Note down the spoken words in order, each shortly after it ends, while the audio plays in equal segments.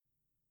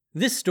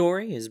This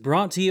story is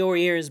brought to your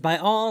ears by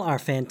all our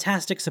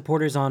fantastic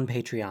supporters on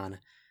Patreon.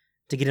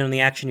 To get in on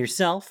the action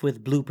yourself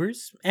with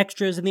bloopers,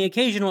 extras, and the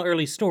occasional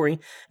early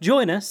story,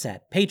 join us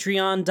at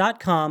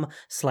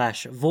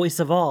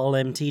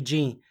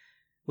patreon.com/voiceofallmtg.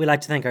 We'd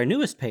like to thank our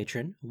newest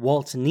patron,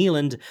 Walt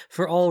Nealand,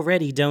 for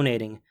already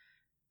donating.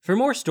 For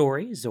more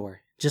stories,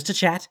 or just to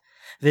chat,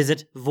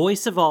 visit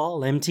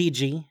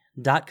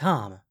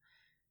voiceofallmtg.com.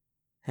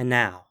 And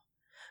now,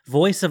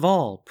 Voice of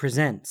All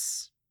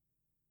presents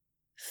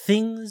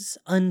Things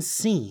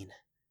Unseen,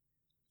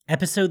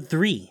 Episode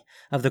 3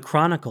 of the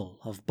Chronicle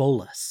of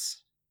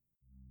Bolas.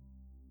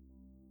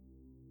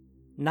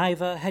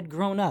 Niva had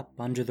grown up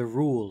under the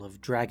rule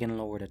of Dragon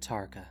Lord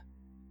Atarka.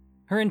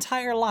 Her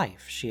entire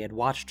life she had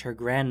watched her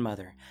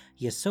grandmother,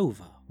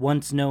 Yasova,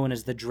 once known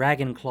as the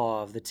Dragon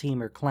Claw of the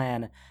Temur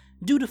clan,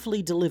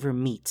 dutifully deliver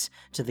meat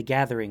to the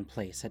gathering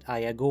place at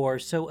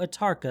Ayagor so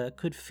Atarka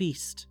could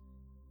feast.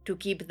 To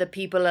keep the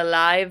people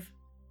alive,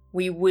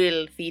 we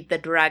will feed the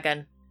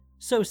dragon.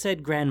 So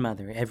said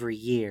grandmother every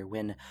year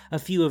when a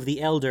few of the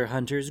elder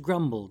hunters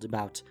grumbled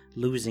about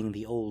losing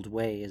the old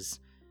ways.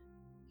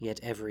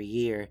 Yet every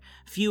year,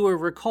 fewer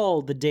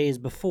recalled the days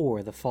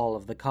before the fall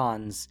of the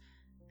Khans,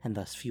 and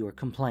thus fewer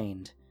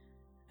complained.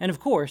 And of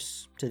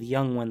course, to the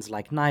young ones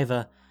like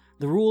Niva,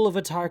 the rule of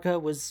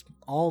Atarka was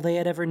all they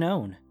had ever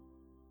known.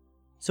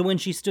 So when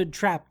she stood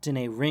trapped in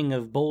a ring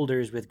of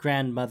boulders with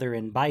grandmother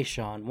and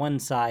Baisha on one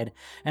side,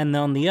 and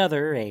on the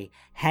other a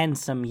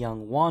handsome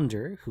young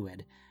wanderer who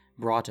had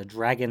brought a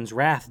dragon's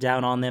wrath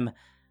down on them,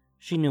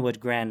 she knew what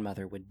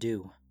grandmother would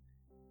do.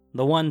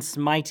 The once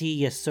mighty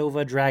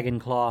Yasova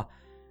Dragonclaw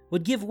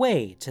would give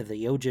way to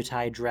the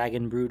Ojutai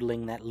dragon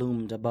broodling that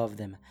loomed above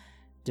them,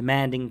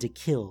 demanding to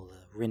kill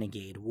the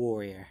renegade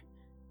warrior.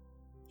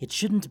 It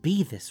shouldn't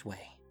be this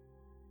way.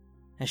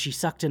 As she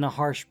sucked in a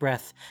harsh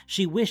breath,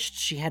 she wished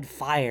she had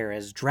fire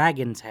as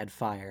dragons had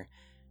fire,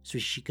 so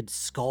she could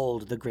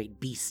scald the great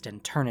beast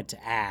and turn it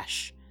to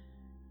ash.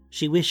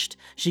 She wished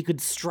she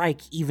could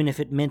strike even if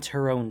it meant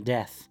her own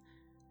death.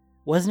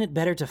 Wasn't it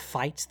better to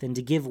fight than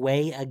to give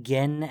way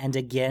again and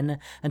again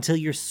until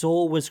your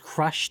soul was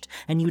crushed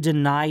and you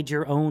denied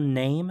your own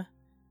name?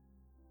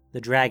 The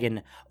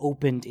dragon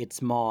opened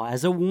its maw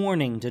as a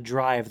warning to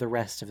drive the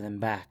rest of them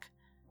back.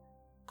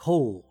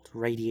 Cold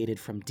radiated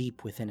from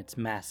deep within its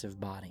massive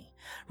body,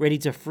 ready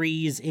to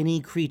freeze any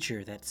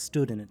creature that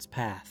stood in its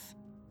path.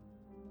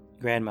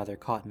 Grandmother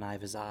caught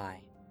Niva's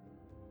eye.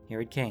 Here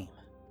it came.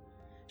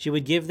 She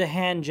would give the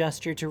hand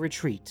gesture to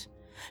retreat.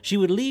 She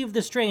would leave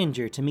the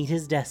stranger to meet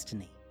his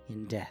destiny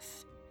in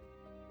death.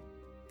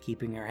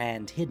 Keeping her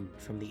hand hidden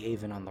from the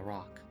Aven on the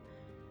rock,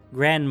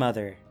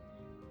 grandmother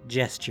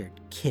gestured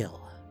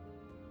kill.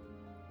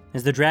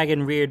 As the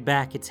dragon reared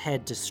back its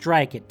head to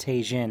strike at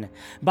Taejin,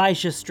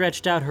 Baisha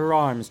stretched out her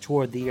arms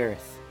toward the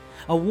earth.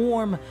 A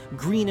warm,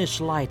 greenish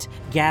light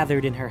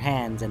gathered in her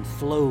hands and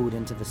flowed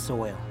into the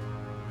soil.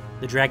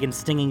 The dragon's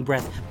stinging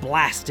breath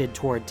blasted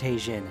toward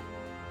Taejin.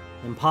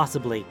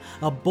 Impossibly,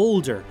 a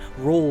boulder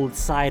rolled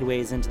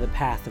sideways into the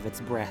path of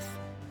its breath.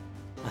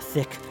 A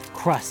thick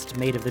crust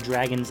made of the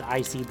dragon's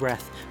icy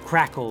breath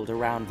crackled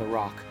around the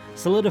rock,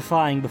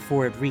 solidifying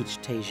before it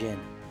reached Taejin.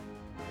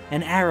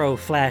 An arrow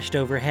flashed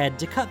overhead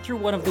to cut through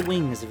one of the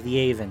wings of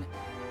the Aven.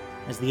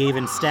 As the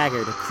Aven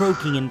staggered,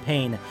 croaking in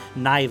pain,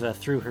 Niva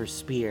threw her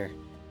spear.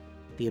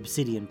 The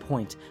obsidian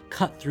point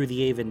cut through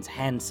the Aven's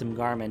handsome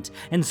garment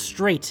and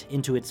straight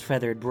into its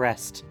feathered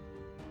breast.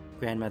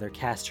 Grandmother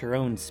cast her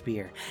own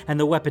spear, and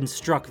the weapon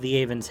struck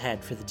the Aven's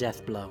head for the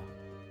death blow.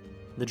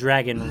 The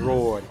dragon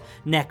roared,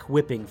 neck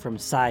whipping from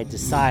side to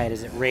side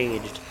as it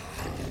raged.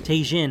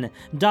 Taejin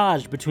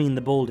dodged between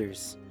the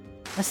boulders.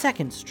 A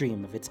second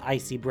stream of its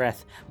icy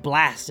breath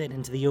blasted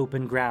into the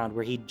open ground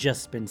where he'd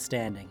just been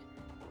standing.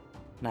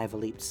 Niva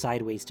leaped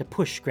sideways to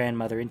push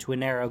grandmother into a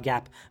narrow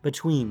gap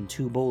between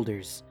two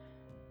boulders.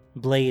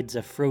 Blades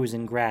of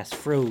frozen grass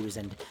froze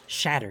and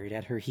shattered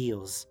at her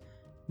heels.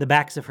 The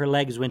backs of her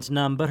legs went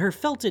numb, but her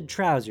felted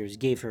trousers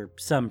gave her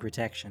some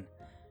protection.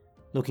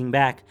 Looking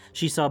back,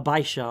 she saw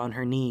Baisha on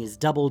her knees,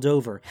 doubled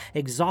over,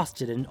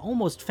 exhausted and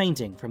almost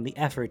fainting from the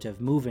effort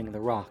of moving the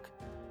rock.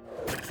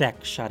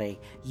 Thek shot a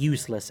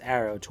useless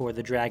arrow toward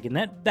the dragon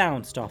that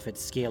bounced off its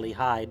scaly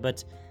hide,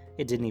 but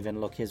it didn't even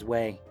look his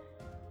way.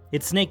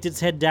 It snaked its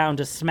head down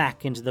to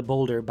smack into the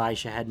boulder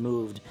Baisha had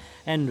moved,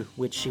 and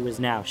which she was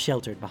now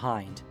sheltered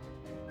behind.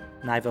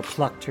 Niva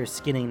plucked her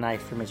skinning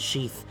knife from its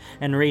sheath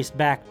and raced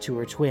back to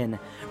her twin,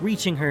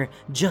 reaching her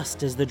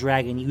just as the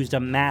dragon used a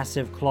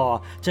massive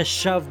claw to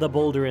shove the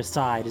boulder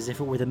aside as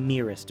if it were the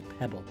merest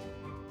pebble.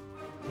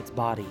 Its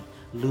body,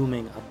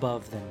 looming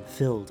above them,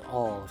 filled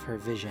all of her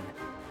vision.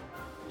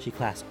 She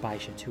clasped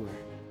Baisha to her.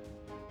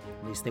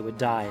 At least they would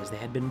die as they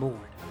had been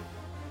born,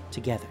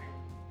 together.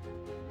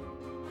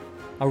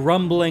 A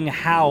rumbling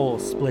howl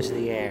split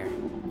the air.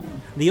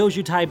 The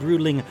Ojutai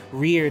broodling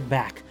reared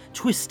back,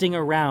 twisting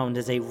around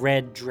as a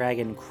red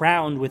dragon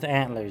crowned with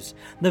antlers,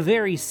 the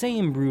very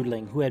same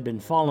broodling who had been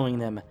following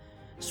them,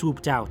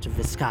 swooped out of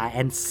the sky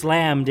and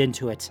slammed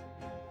into it.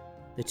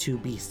 The two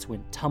beasts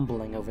went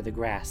tumbling over the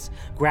grass,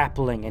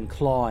 grappling and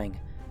clawing.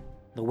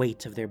 The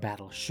weight of their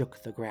battle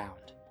shook the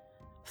ground.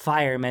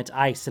 Fire met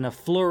ice in a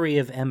flurry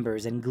of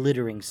embers and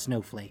glittering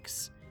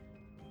snowflakes.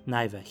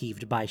 Niva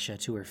heaved Baisha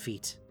to her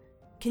feet.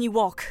 Can you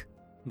walk?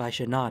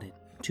 Baisha nodded,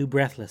 too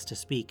breathless to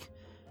speak.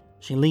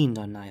 She leaned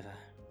on Niva,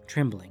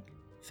 trembling,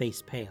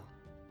 face pale.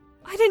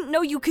 I didn't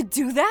know you could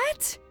do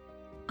that!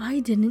 I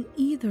didn't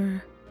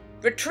either.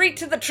 Retreat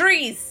to the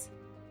trees!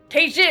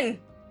 Teijin!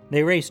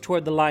 They raced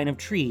toward the line of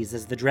trees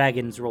as the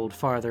dragons rolled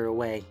farther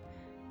away.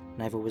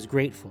 Niva was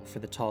grateful for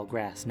the tall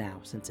grass now,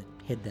 since it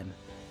hid them.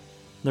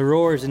 The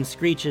roars and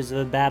screeches of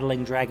the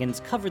battling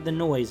dragons covered the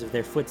noise of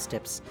their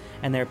footsteps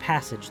and their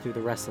passage through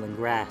the rustling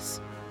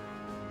grass.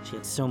 She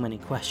had so many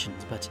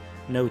questions, but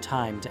no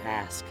time to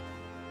ask.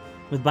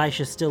 With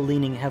Baisha still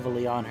leaning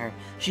heavily on her,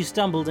 she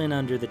stumbled in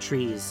under the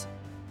trees.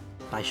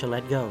 Baisha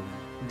let go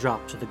and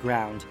dropped to the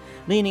ground,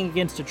 leaning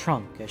against a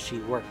trunk as she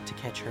worked to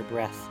catch her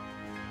breath.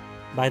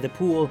 By the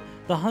pool,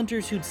 the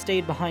hunters who'd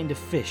stayed behind to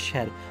fish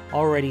had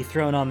already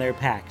thrown on their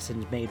packs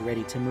and made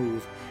ready to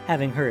move,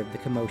 having heard the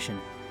commotion.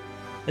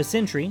 A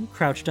sentry,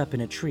 crouched up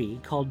in a tree,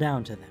 called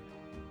down to them.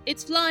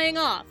 It's flying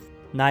off!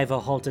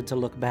 Niva halted to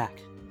look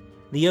back.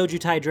 The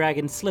Ojutai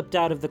dragon slipped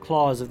out of the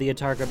claws of the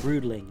Atarka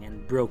broodling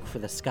and broke for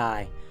the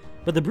sky.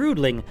 But the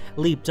broodling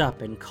leaped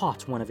up and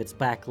caught one of its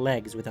back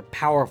legs with a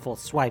powerful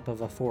swipe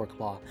of a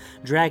foreclaw,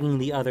 dragging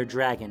the other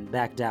dragon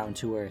back down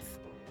to earth.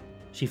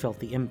 She felt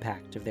the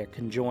impact of their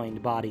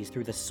conjoined bodies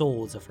through the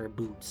soles of her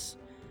boots.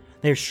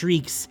 Their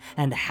shrieks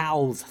and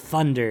howls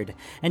thundered,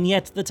 and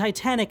yet the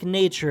titanic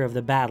nature of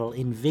the battle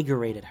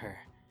invigorated her.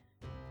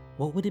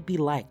 What would it be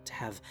like to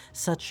have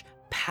such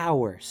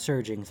power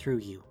surging through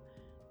you?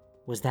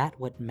 Was that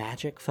what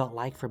magic felt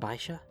like for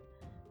Baisha?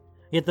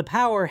 Yet the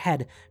power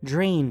had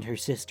drained her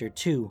sister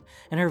too,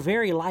 and her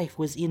very life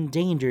was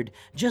endangered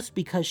just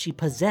because she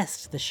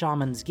possessed the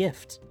shaman's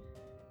gift.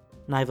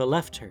 Niva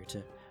left her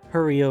to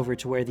hurry over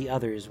to where the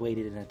others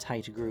waited in a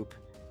tight group.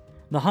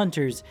 The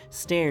hunters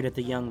stared at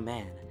the young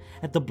man,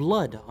 at the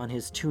blood on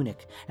his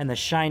tunic and the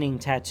shining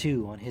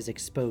tattoo on his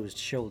exposed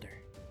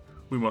shoulder.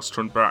 We must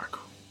turn back.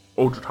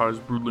 Ojutai's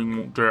broodling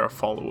won't dare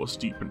follow us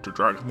deep into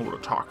Dragon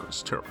Lord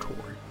Atarka's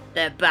territory.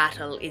 The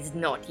battle is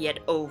not yet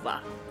over.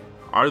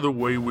 Either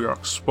way, we are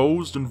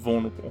exposed and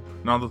vulnerable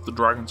now that the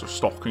dragons are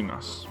stalking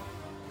us.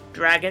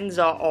 Dragons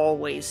are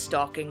always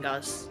stalking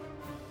us.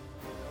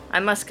 I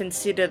must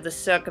consider the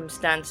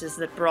circumstances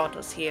that brought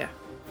us here.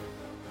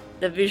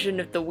 The vision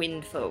of the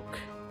Wind Folk.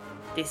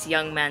 This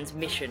young man's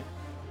mission.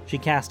 She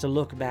cast a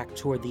look back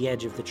toward the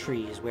edge of the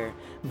trees, where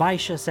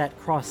Baisha sat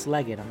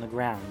cross-legged on the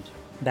ground,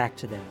 back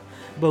to them,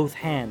 both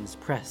hands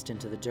pressed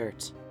into the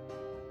dirt.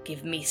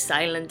 Give me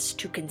silence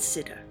to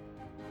consider.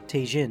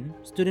 Teijin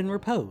stood in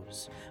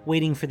repose,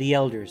 waiting for the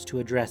elders to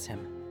address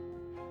him.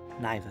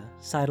 Niva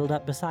sidled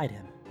up beside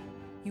him.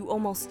 You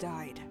almost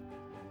died.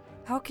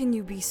 How can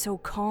you be so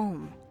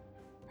calm?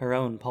 Her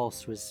own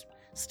pulse was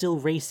still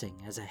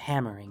racing as a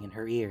hammering in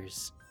her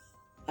ears.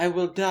 I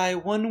will die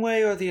one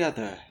way or the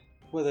other,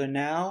 whether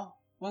now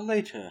or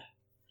later.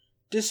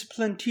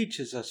 Discipline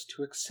teaches us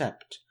to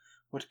accept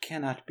what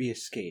cannot be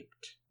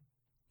escaped.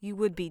 You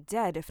would be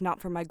dead if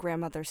not for my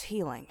grandmother's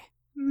healing.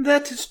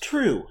 That is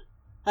true.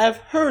 I have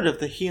heard of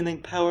the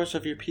healing powers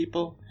of your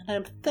people, and I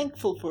am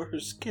thankful for her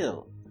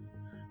skill.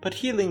 But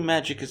healing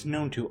magic is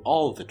known to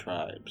all the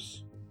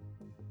tribes.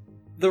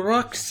 The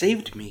rock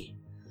saved me.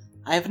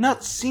 I have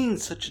not seen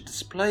such a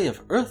display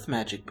of earth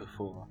magic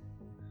before.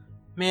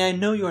 May I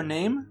know your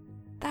name?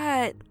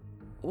 That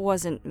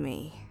wasn't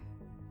me.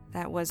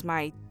 That was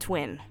my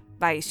twin,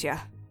 Baisha.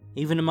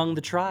 Even among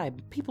the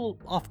tribe, people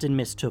often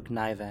mistook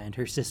Niva and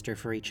her sister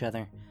for each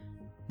other.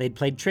 They'd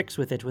played tricks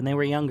with it when they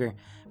were younger,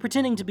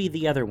 pretending to be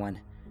the other one.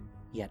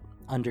 Yet,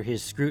 under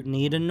his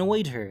scrutiny, it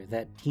annoyed her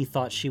that he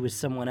thought she was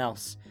someone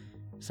else,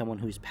 someone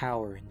whose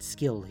power and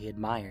skill he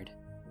admired.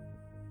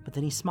 But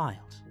then he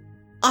smiled.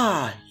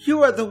 Ah,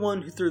 you are the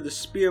one who threw the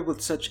spear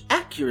with such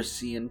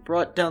accuracy and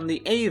brought down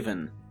the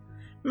Avon.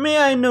 May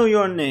I know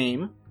your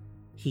name?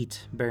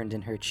 Heat burned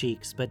in her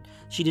cheeks, but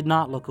she did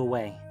not look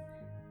away.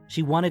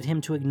 She wanted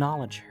him to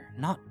acknowledge her,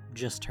 not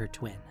just her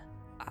twin.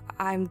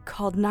 I'm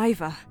called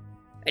Niva.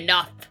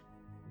 Enough!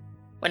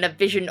 When a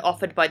vision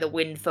offered by the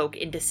Wind Folk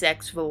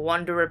intersects with a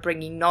wanderer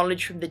bringing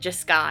knowledge from the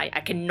Jeskai, I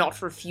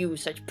cannot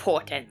refuse such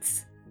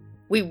portents.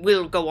 We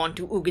will go on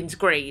to Ugin's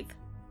grave.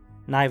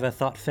 Niva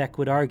thought Feck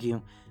would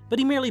argue, but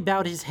he merely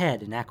bowed his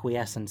head in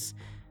acquiescence,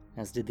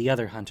 as did the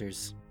other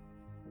hunters.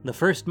 The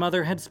First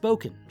Mother had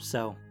spoken,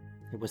 so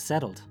it was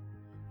settled.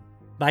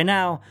 By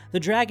now, the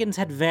dragons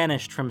had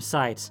vanished from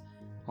sight,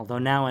 although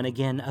now and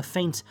again a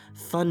faint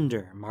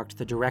thunder marked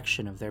the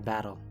direction of their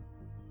battle.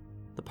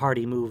 The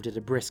party moved at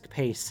a brisk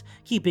pace,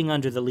 keeping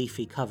under the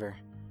leafy cover.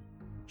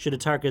 Should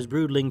Atarka's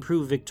broodling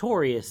prove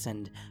victorious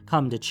and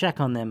come to check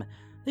on them,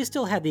 they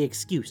still had the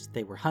excuse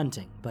they were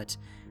hunting, but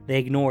they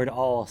ignored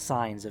all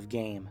signs of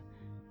game.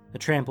 A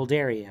trampled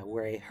area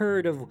where a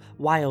herd of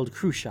wild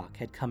Krushak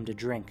had come to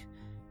drink,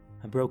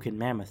 a broken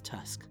mammoth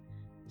tusk,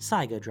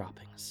 saiga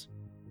droppings.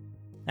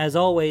 As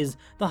always,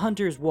 the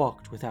hunters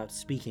walked without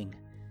speaking.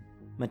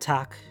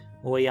 Matak,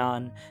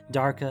 Oyan,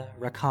 Darka,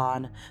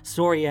 Rakan,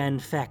 Soria, and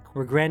Fek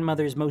were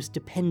Grandmother's most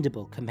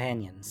dependable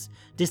companions,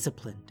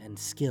 disciplined and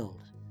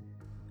skilled.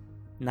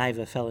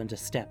 Niva fell into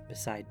step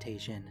beside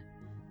Teijin.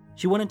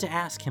 She wanted to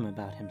ask him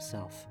about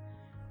himself,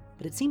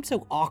 but it seemed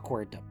so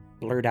awkward to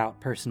blurt out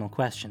personal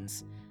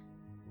questions.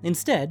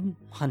 Instead,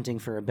 hunting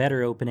for a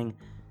better opening,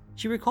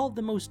 she recalled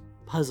the most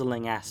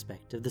puzzling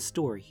aspect of the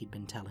story he'd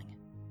been telling.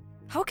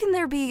 How can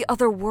there be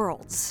other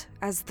worlds,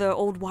 as the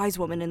old wise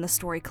woman in the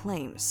story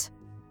claims?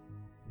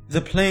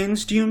 The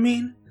planes, do you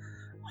mean?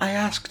 I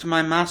asked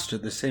my master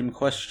the same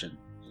question.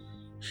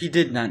 He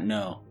did not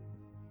know.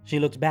 She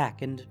looked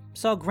back and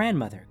saw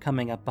Grandmother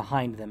coming up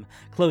behind them,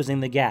 closing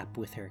the gap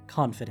with her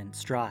confident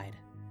stride.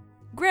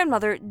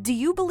 Grandmother, do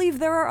you believe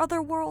there are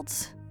other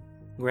worlds?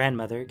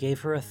 Grandmother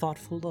gave her a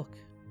thoughtful look.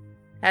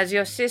 Has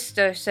your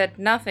sister said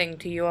nothing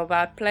to you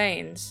about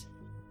planes?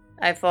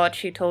 I thought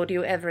she told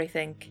you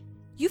everything.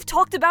 You've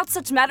talked about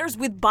such matters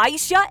with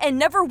Baisha and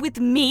never with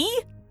me?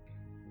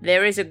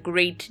 There is a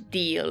great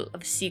deal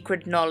of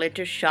secret knowledge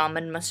a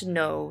shaman must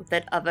know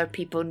that other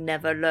people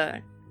never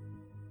learn.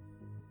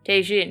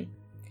 Teijin,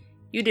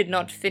 you did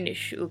not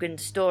finish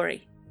Ugin's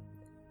story.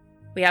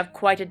 We have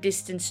quite a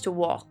distance to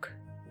walk,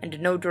 and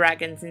no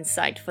dragons in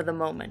sight for the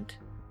moment.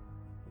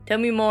 Tell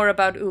me more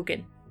about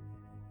Ugin.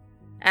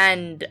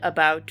 And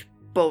about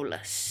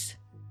Bolus.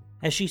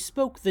 As she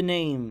spoke the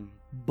name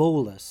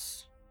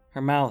Bolus,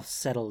 her mouth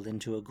settled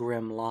into a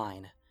grim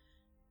line.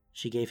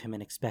 She gave him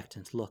an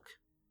expectant look.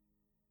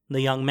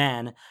 The young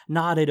man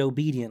nodded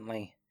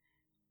obediently.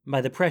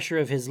 By the pressure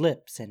of his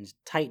lips and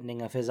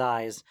tightening of his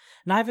eyes,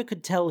 Niva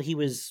could tell he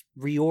was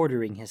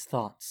reordering his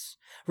thoughts,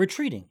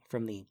 retreating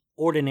from the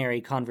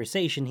ordinary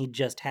conversation he'd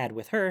just had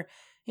with her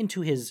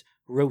into his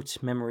rote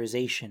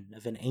memorization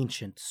of an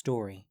ancient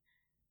story.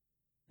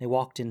 They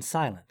walked in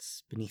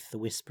silence beneath the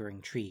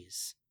whispering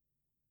trees.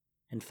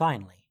 And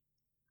finally,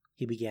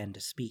 he began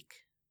to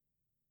speak.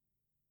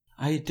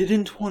 I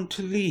didn't want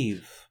to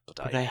leave,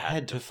 but I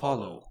had to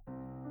follow.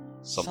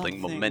 Something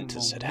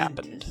momentous had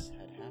happened.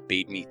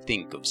 Bade me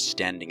think of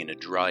standing in a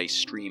dry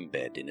stream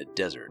bed in a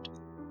desert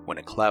when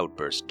a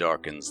cloudburst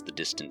darkens the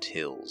distant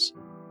hills.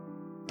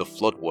 The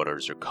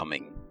floodwaters are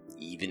coming,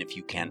 even if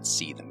you can't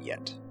see them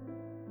yet.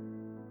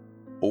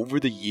 Over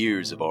the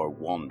years of our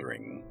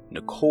wandering,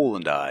 Nicole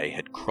and I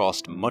had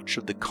crossed much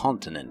of the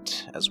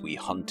continent as we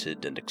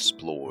hunted and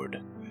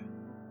explored.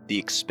 The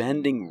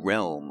expanding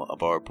realm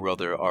of our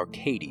brother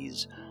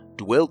Arcades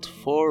dwelt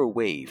far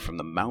away from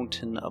the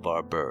mountain of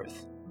our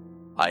birth.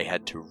 I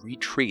had to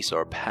retrace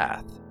our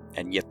path,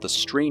 and yet the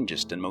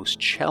strangest and most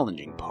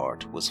challenging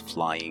part was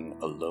flying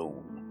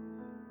alone.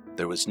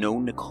 There was no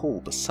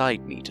Nicole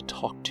beside me to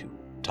talk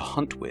to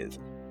hunt with,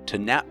 to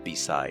nap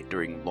beside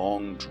during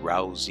long,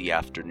 drowsy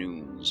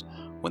afternoons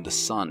when the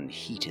sun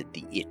heated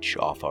the itch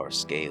off our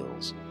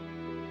scales.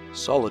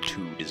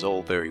 Solitude is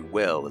all very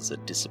well as a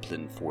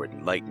discipline for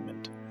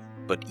enlightenment,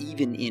 but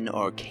even in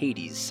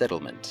Arcades'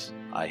 settlement,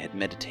 I had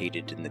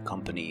meditated in the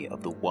company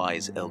of the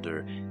wise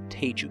elder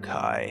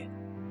Teijukai.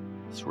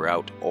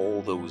 Throughout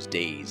all those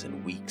days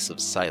and weeks of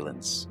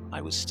silence,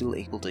 I was still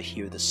able to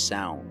hear the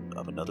sound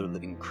of another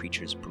living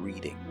creature's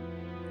breathing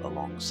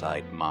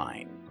alongside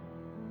mine.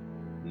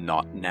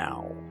 Not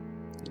now.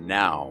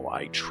 Now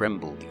I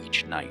trembled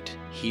each night,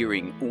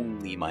 hearing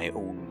only my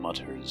own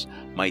mutters,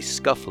 my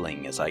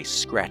scuffling as I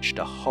scratched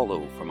a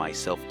hollow for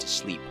myself to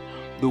sleep,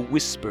 the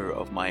whisper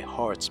of my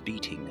heart's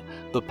beating,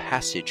 the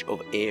passage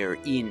of air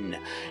in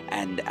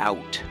and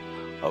out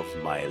of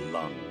my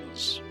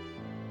lungs.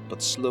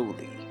 But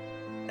slowly,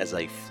 as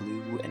I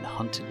flew and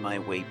hunted my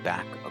way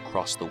back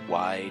across the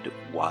wide,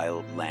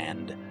 wild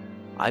land,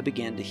 I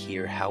began to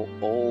hear how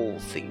all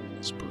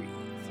things breathe.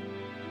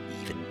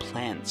 Even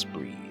plants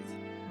breathe.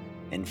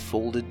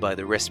 Enfolded by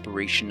the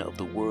respiration of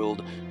the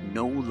world,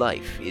 no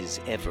life is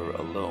ever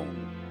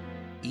alone.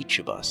 Each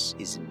of us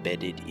is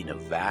embedded in a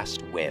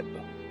vast web,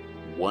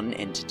 one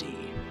entity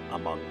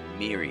among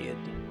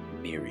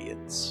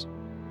myriads.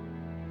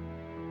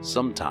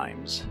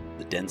 Sometimes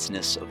the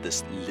denseness of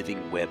this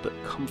living web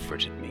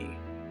comforted me.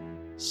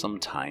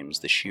 Sometimes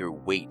the sheer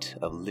weight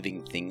of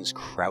living things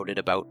crowded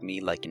about me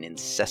like an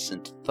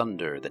incessant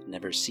thunder that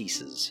never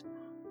ceases.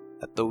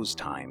 At those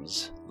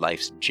times,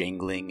 life's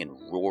jangling and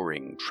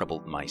roaring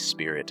troubled my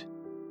spirit.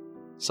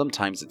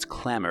 Sometimes its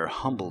clamor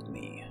humbled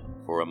me,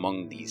 for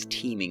among these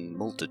teeming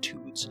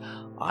multitudes,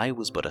 I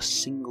was but a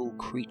single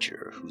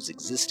creature whose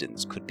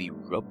existence could be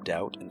rubbed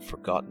out and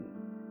forgotten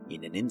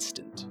in an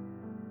instant.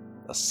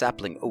 A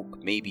sapling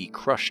oak may be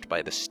crushed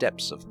by the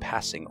steps of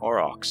passing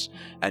aurochs,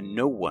 and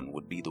no one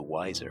would be the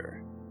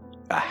wiser.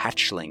 A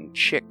hatchling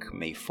chick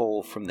may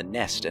fall from the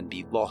nest and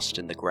be lost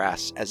in the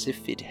grass as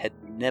if it had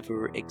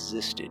never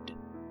existed.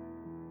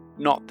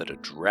 Not that a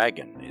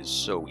dragon is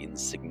so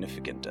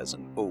insignificant as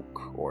an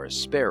oak or a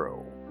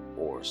sparrow,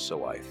 or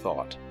so I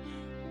thought,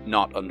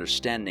 not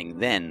understanding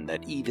then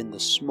that even the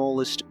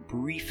smallest,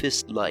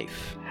 briefest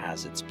life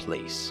has its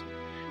place,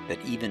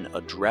 that even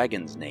a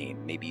dragon's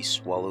name may be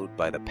swallowed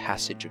by the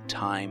passage of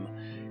time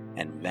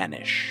and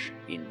vanish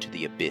into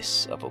the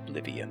abyss of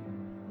oblivion.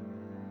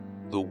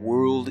 The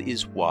world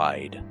is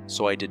wide,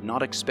 so I did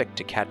not expect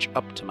to catch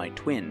up to my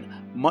twin,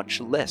 much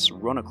less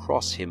run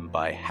across him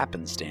by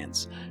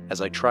happenstance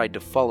as I tried to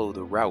follow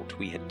the route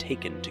we had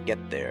taken to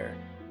get there.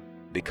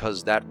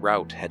 Because that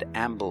route had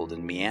ambled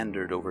and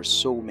meandered over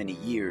so many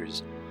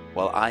years,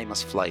 while I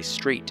must fly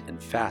straight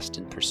and fast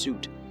in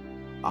pursuit,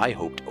 I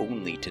hoped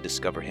only to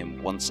discover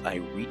him once I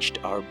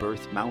reached our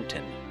birth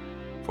mountain,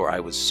 for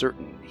I was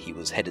certain he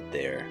was headed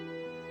there.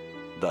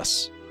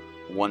 Thus,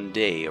 one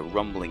day a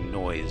rumbling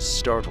noise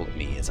startled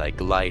me as I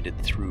glided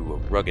through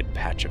a rugged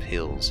patch of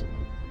hills.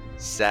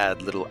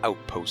 Sad little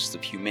outposts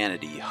of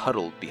humanity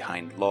huddled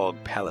behind log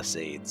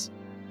palisades.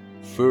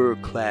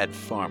 Fur-clad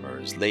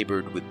farmers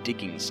labored with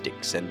digging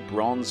sticks and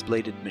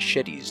bronze-bladed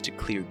machetes to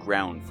clear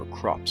ground for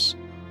crops.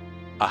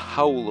 A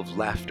howl of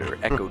laughter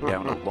echoed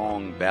down a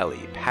long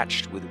valley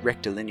patched with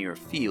rectilinear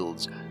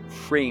fields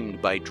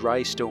framed by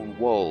dry stone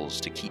walls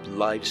to keep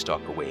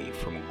livestock away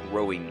from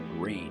growing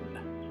grain.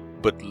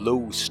 But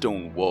low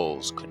stone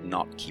walls could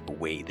not keep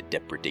away the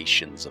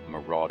depredations of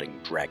marauding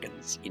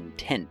dragons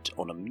intent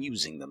on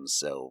amusing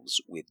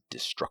themselves with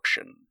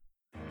destruction.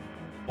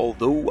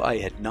 Although I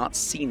had not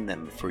seen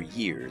them for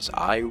years,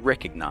 I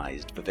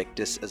recognized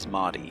Vivectus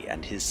Asmadi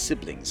and his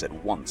siblings at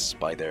once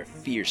by their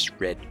fierce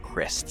red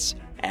crests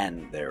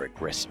and their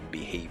aggressive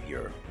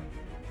behavior.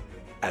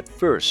 At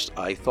first,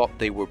 I thought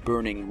they were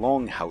burning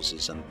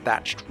longhouses and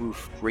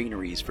thatched-roof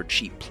granaries for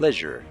cheap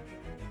pleasure,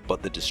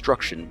 but the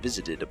destruction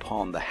visited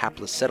upon the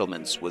hapless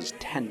settlements was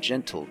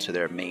tangential to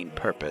their main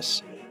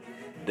purpose.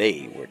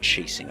 They were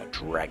chasing a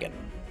dragon.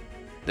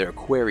 Their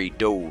quarry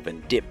dove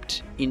and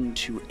dipped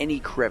into any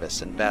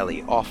crevice and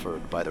valley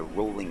offered by the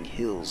rolling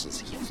hills as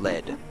he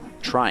fled,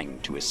 trying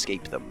to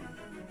escape them.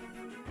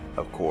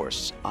 Of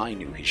course, I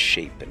knew his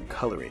shape and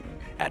coloring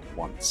at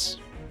once.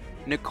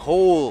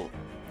 "Nicole!"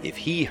 If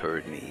he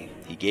heard me,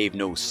 he gave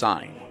no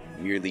sign,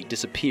 merely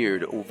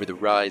disappeared over the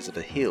rise of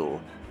a hill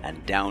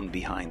and down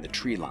behind the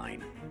tree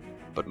line,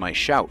 but my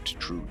shout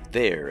drew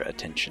their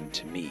attention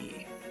to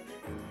me.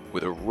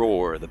 With a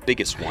roar, the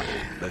biggest one,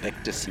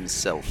 Vivectus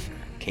himself,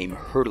 came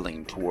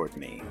hurtling toward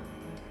me.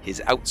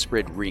 His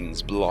outspread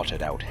rings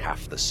blotted out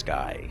half the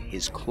sky,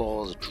 his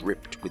claws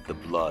dripped with the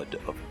blood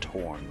of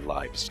torn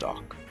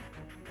livestock.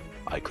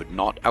 I could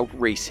not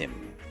outrace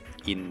him.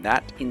 In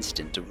that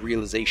instant of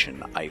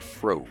realization, I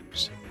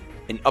froze.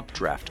 An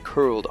updraft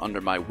curled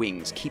under my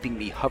wings, keeping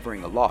me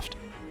hovering aloft.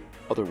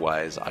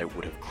 Otherwise, I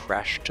would have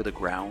crashed to the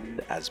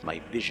ground as my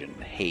vision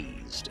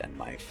hazed and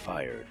my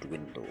fire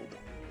dwindled.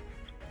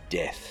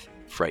 Death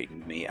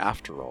frightened me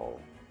after all.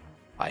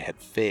 I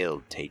had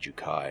failed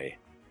Tejukai.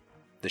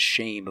 The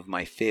shame of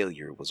my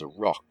failure was a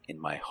rock in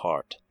my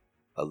heart,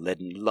 a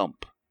leaden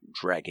lump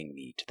dragging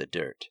me to the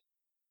dirt.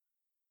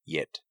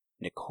 Yet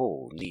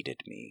Nicole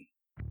needed me.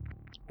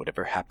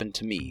 Whatever happened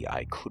to me,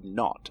 I could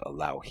not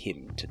allow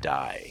him to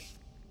die.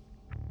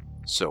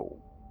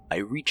 So, I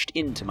reached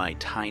into my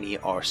tiny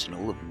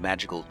arsenal of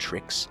magical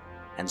tricks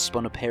and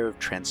spun a pair of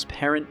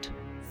transparent,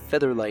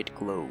 feather-light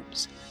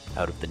globes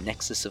out of the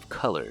nexus of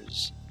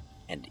colors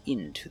and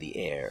into the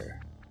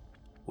air.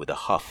 With a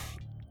huff,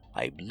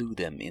 I blew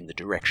them in the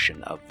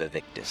direction of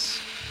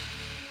Vivectus.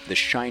 The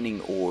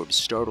shining orb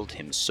startled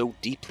him so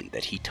deeply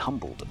that he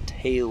tumbled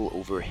tail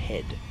over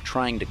head,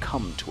 trying to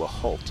come to a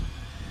halt.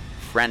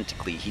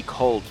 Frantically, he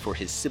called for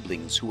his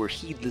siblings who were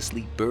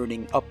heedlessly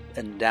burning up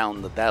and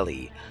down the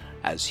valley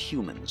as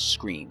humans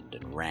screamed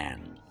and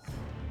ran.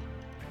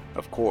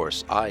 Of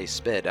course, I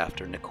sped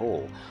after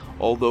Nicole,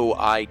 although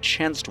I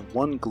chanced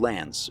one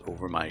glance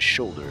over my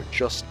shoulder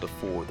just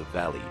before the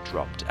valley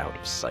dropped out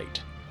of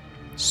sight.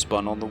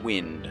 Spun on the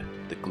wind,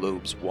 the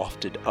globes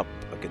wafted up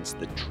against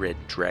the dread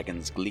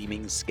dragon's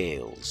gleaming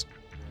scales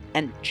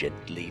and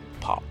gently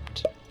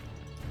popped.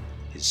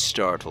 His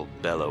startled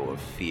bellow of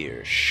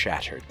fear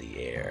shattered the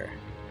air.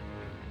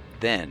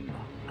 Then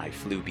I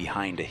flew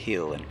behind a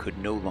hill and could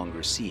no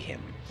longer see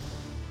him.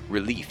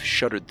 Relief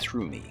shuddered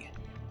through me.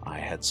 I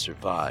had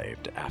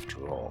survived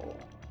after all.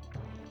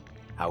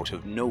 Out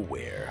of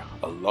nowhere,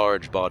 a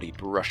large body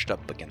brushed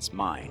up against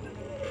mine.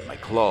 My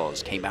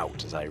claws came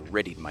out as I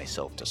readied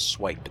myself to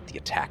swipe at the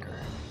attacker.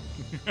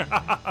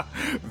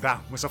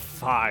 That was a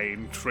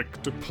fine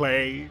trick to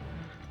play.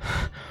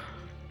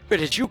 Where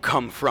did you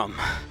come from?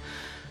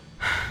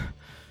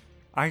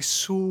 I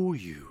saw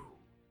you.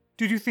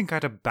 Did you think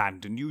I'd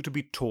abandon you to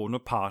be torn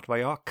apart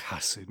by our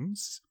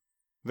cousins?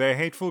 They're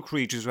hateful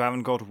creatures who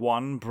haven't got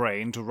one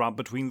brain to rub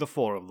between the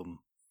four of them.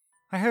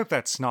 I hope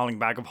that snarling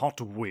bag of hot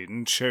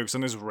wind chokes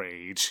on his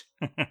rage.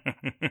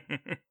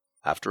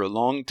 After a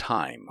long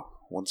time,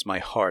 once my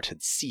heart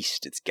had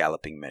ceased its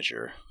galloping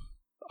measure,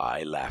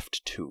 I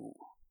laughed too,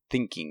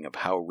 thinking of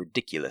how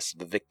ridiculous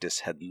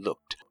Vivectus had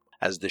looked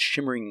as the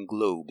shimmering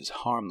globes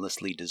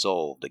harmlessly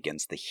dissolved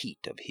against the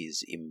heat of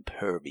his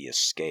impervious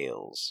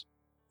scales.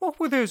 What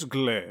were those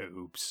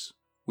globes?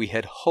 We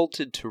had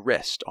halted to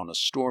rest on a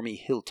stormy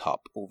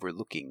hilltop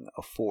overlooking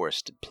a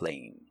forested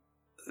plain.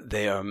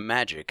 They are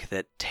magic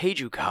that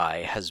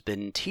Tejukai has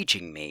been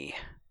teaching me.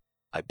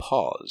 I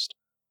paused,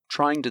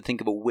 trying to think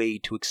of a way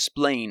to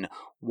explain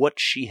what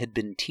she had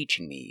been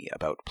teaching me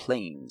about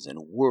planes and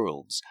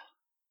worlds,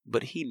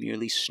 but he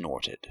merely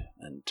snorted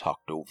and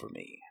talked over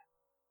me.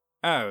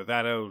 Oh,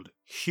 that old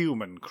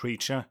human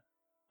creature.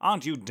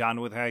 Aren't you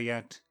done with her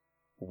yet?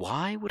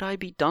 Why would I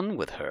be done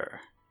with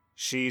her?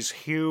 She's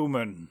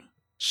human.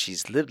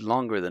 She's lived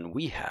longer than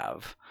we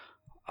have,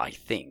 I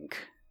think.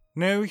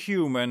 No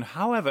human,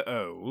 however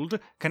old,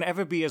 can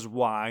ever be as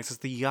wise as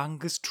the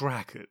youngest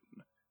dragon.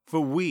 For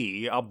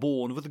we are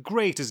born with the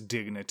greatest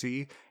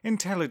dignity,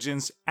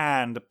 intelligence,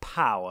 and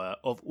power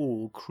of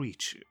all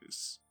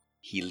creatures.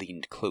 He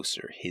leaned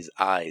closer, his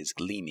eyes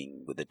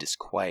gleaming with a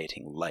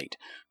disquieting light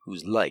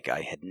whose like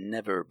I had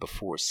never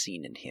before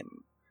seen in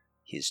him.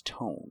 His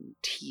tone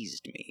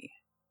teased me.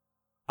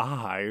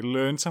 I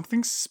learned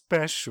something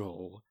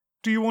special.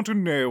 Do you want to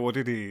know what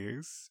it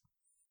is?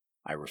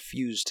 I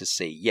refused to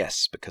say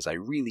yes because I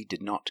really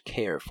did not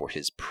care for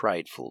his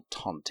prideful,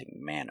 taunting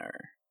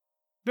manner.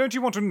 Don't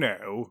you want to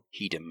know?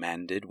 He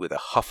demanded with a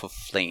huff of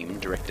flame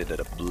directed at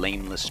a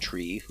blameless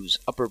tree whose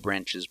upper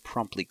branches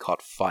promptly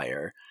caught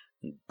fire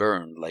and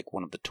burned like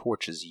one of the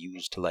torches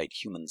used to light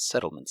human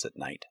settlements at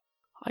night.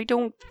 I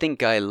don't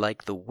think I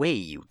like the way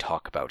you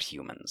talk about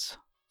humans.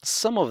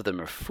 Some of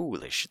them are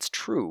foolish, it's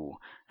true,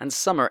 and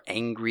some are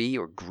angry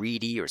or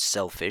greedy or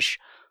selfish,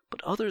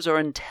 but others are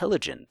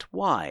intelligent,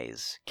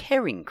 wise,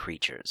 caring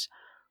creatures,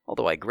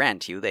 although I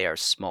grant you they are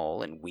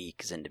small and weak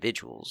as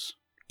individuals,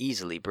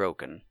 easily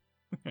broken.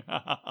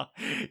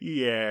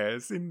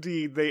 Yes,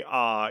 indeed they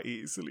are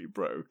easily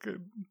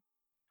broken.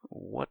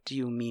 What do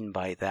you mean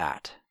by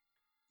that?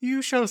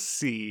 You shall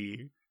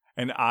see,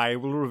 and I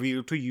will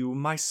reveal to you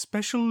my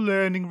special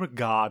learning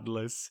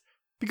regardless,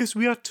 because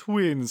we are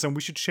twins and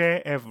we should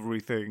share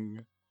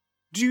everything.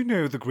 Do you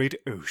know the great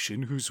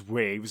ocean whose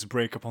waves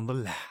break upon the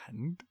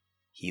land?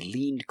 He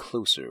leaned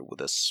closer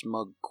with a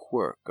smug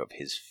quirk of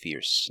his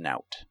fierce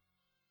snout.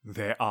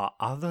 There are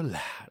other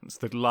lands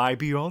that lie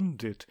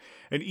beyond it,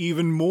 and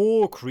even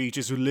more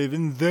creatures who live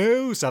in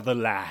those other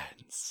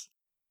lands.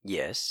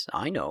 Yes,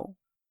 I know.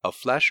 A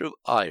flash of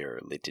ire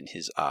lit in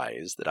his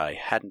eyes that I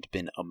hadn't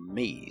been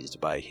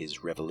amazed by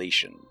his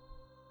revelation.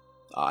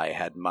 I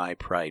had my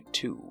pride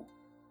too.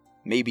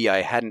 Maybe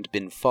I hadn't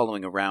been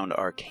following around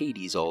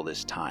Arcades all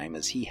this time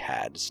as he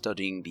had,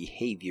 studying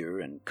behavior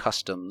and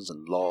customs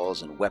and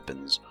laws and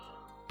weapons,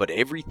 but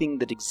everything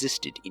that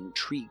existed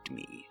intrigued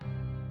me.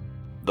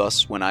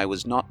 Thus, when I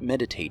was not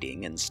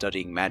meditating and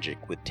studying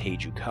magic with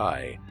Teju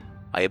Kai,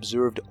 I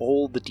observed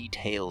all the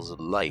details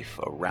of life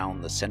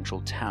around the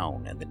central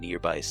town and the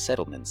nearby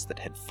settlements that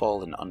had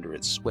fallen under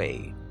its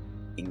sway,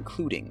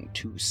 including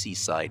 2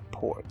 seaside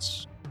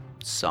ports.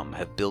 Some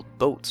have built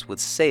boats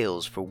with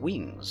sails for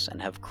wings and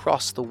have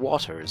crossed the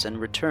waters and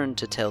returned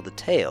to tell the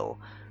tale.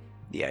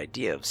 The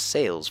idea of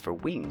sails for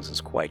wings is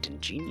quite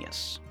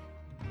ingenious,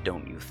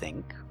 don't you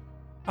think?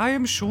 I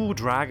am sure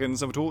dragons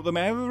have taught them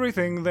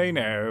everything they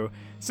know,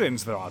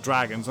 since there are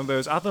dragons on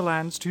those other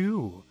lands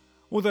too.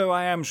 Although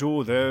I am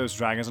sure those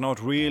dragons are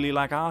not really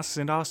like us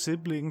and our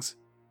siblings.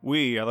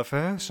 We are the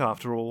first,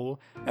 after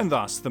all, and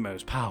thus the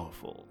most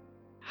powerful.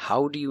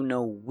 How do you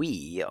know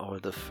we are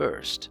the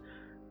first?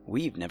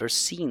 We've never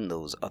seen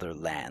those other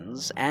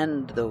lands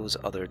and those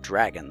other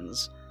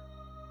dragons.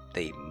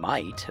 They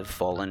might have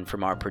fallen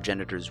from our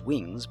progenitors'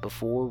 wings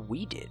before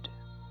we did.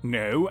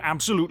 No,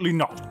 absolutely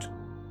not.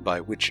 By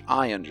which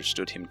I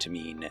understood him to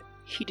mean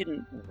he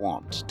didn't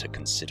want to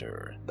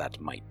consider that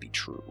might be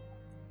true.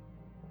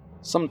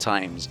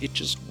 Sometimes it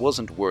just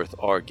wasn't worth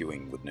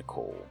arguing with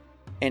Nicole.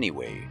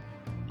 Anyway,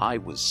 I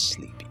was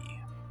sleepy.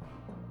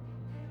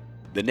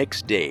 The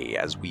next day,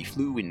 as we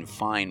flew in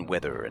fine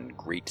weather and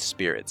great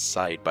spirits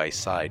side by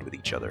side with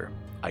each other,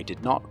 I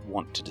did not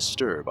want to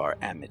disturb our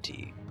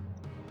amity.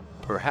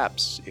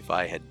 Perhaps if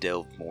I had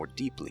delved more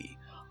deeply,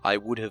 I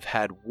would have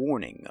had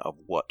warning of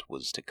what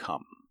was to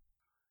come.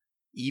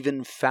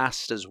 Even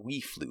fast as we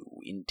flew,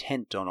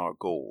 intent on our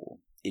goal,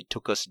 it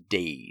took us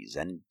days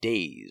and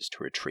days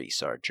to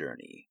retrace our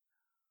journey.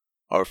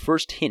 Our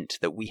first hint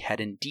that we had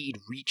indeed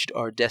reached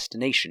our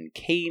destination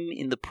came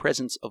in the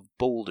presence of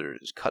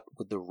boulders cut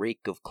with the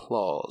rake of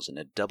claws in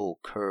a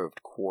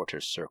double-curved quarter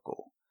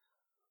circle.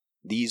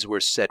 These were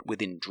set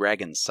within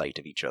dragon sight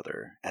of each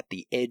other, at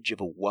the edge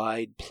of a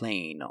wide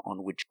plain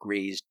on which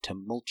grazed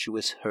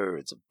tumultuous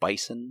herds of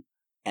bison,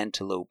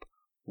 antelope,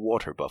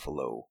 water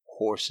buffalo,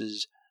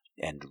 horses,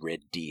 and red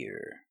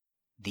deer.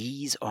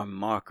 These are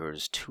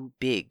markers too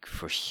big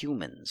for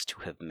humans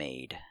to have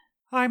made.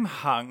 I'm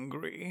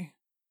hungry.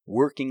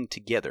 Working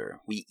together,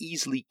 we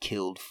easily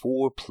killed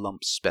 4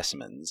 plump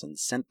specimens and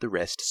sent the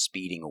rest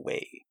speeding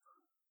away.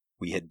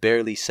 We had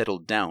barely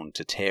settled down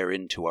to tear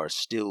into our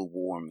still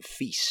warm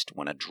feast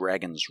when a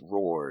dragon's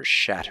roar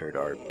shattered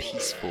our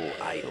peaceful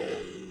idyll.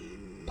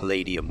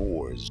 Palladium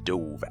oars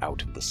dove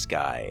out of the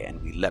sky,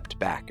 and we leapt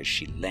back as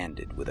she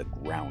landed with a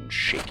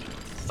ground-shaking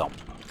thump.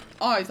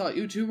 I thought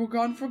you two were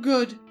gone for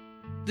good.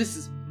 This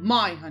is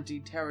my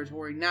hunting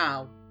territory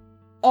now.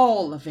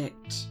 All of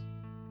it.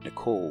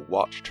 Nicole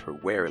watched her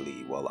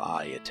warily while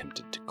I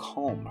attempted to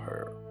calm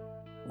her.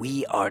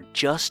 We are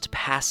just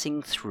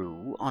passing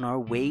through on our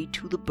way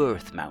to the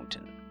Birth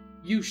Mountain.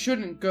 You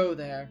shouldn't go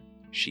there.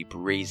 She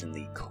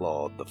brazenly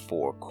clawed the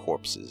 4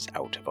 corpses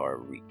out of our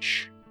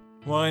reach.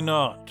 Why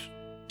not?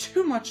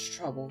 Too much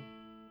trouble.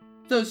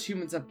 Those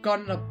humans have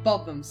gotten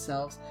above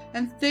themselves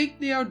and think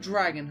they are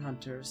dragon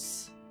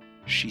hunters.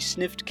 She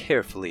sniffed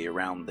carefully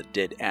around the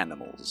dead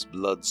animals,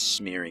 blood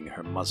smearing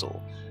her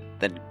muzzle,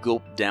 then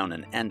gulped down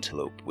an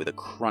antelope with a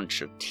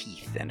crunch of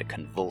teeth and a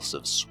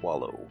convulsive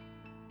swallow.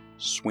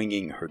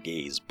 Swinging her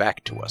gaze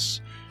back to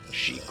us,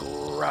 she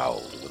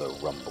growled with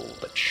a rumble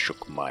that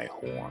shook my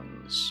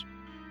horns.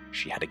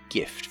 She had a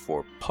gift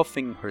for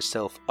puffing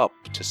herself up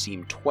to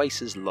seem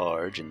twice as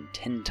large and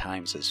 10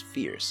 times as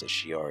fierce as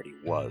she already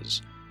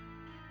was.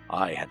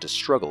 I had to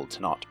struggle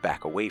to not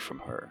back away from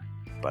her,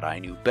 but I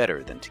knew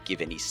better than to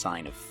give any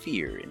sign of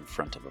fear in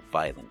front of a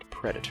violent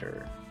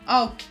predator.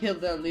 I'll kill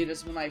their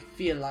leaders when I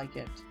feel like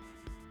it.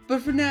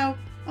 But for now,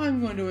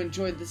 I'm going to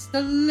enjoy this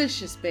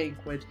delicious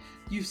banquet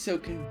you so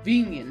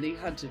conveniently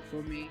hunted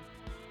for me.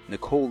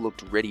 Nicole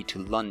looked ready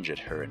to lunge at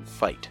her and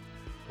fight,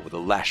 but with a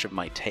lash of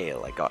my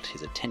tail I got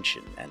his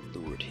attention and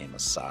lured him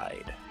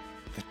aside.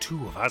 The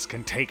 2 of us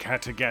can take her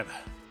together.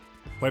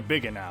 We're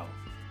bigger now.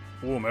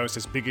 Almost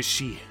as big as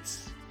she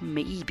is.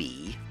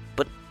 Maybe,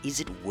 but is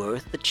it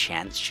worth the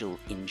chance she'll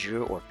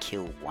injure or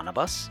kill one of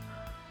us?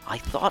 I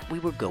thought we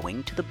were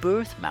going to the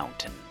Birth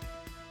Mountain.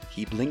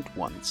 He blinked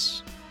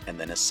once, and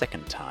then a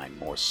second time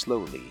more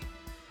slowly,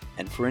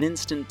 and for an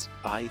instant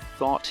I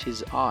thought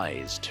his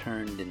eyes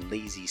turned in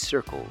lazy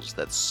circles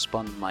that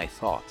spun my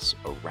thoughts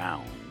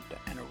around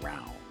and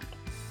around.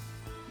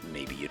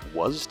 Maybe it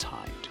was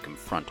time to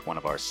confront one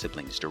of our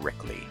siblings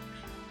directly.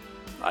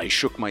 I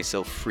shook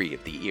myself free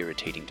of the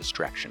irritating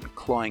distraction,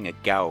 clawing a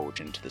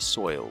gouge into the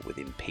soil with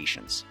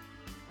impatience.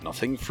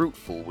 Nothing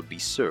fruitful would be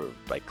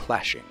served by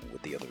clashing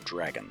with the other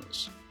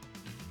dragons.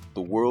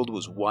 The world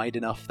was wide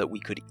enough that we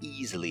could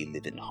easily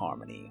live in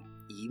harmony,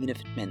 even if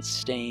it meant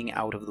staying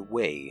out of the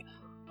way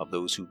of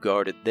those who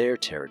guarded their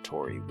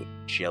territory with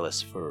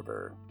jealous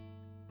fervor.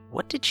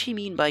 What did she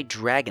mean by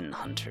dragon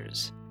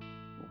hunters?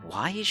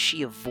 Why is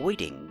she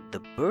avoiding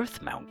the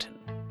Birth Mountain?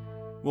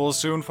 We'll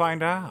soon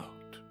find out.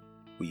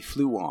 We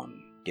flew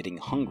on, getting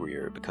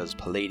hungrier because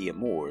Palladia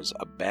Moors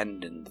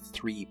abandoned the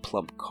 3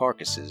 plump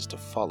carcasses to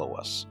follow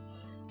us.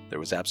 There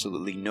was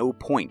absolutely no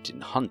point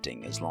in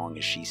hunting as long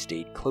as she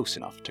stayed close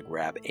enough to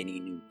grab any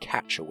new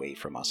catch away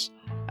from us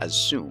as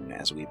soon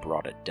as we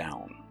brought it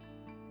down.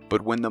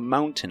 But when the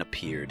mountain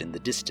appeared in the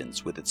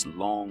distance with its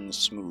long,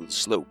 smooth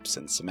slopes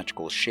and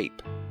symmetrical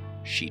shape,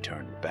 she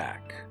turned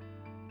back.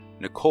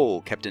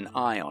 Nicole kept an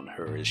eye on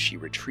her as she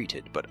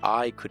retreated, but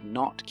I could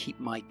not keep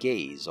my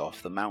gaze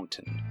off the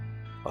mountain.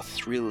 A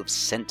thrill of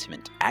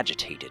sentiment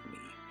agitated me.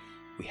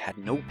 We had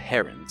no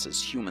parents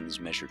as humans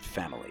measured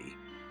family.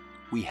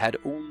 We had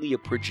only a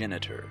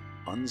progenitor,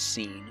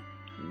 unseen,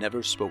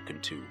 never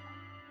spoken to,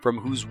 from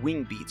whose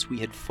wing beats we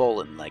had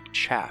fallen like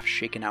chaff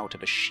shaken out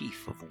of a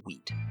sheaf of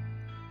wheat.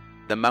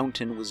 The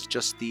mountain was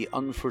just the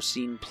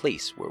unforeseen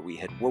place where we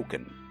had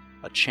woken,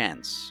 a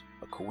chance,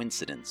 a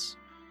coincidence.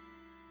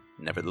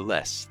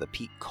 Nevertheless, the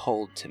peak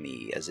called to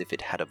me as if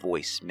it had a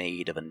voice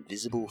made of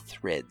invisible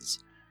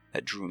threads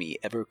that drew me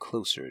ever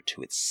closer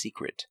to its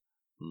secret,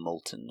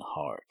 molten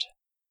heart.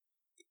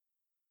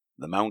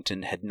 The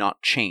mountain had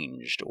not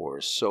changed,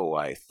 or so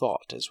I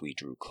thought as we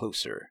drew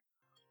closer,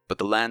 but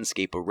the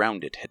landscape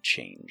around it had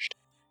changed.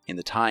 In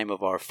the time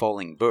of our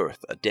falling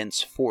birth, a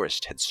dense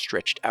forest had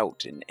stretched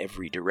out in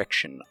every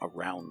direction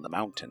around the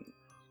mountain,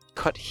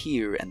 cut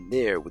here and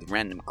there with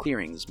random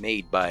clearings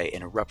made by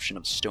an eruption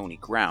of stony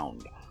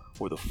ground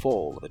or the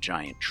fall of a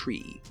giant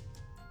tree.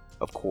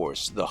 Of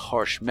course, the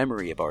harsh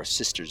memory of our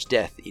sister's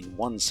death in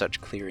one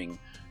such clearing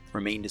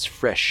remained as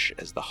fresh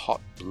as the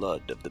hot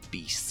blood of the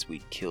beasts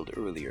we'd killed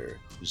earlier,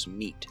 whose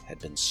meat had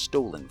been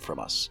stolen from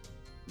us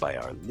by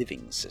our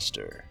living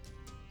sister.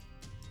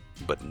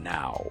 But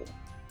now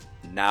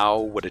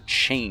what a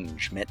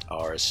change met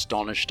our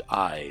astonished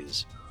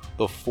eyes.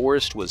 The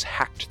forest was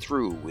hacked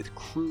through with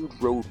crude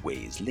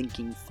roadways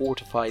linking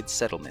fortified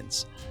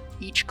settlements,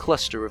 each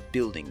cluster of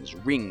buildings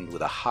ringed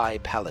with a high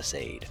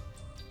palisade.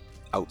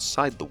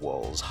 Outside the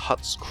walls,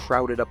 huts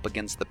crowded up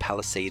against the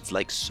palisades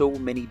like so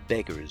many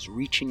beggars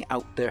reaching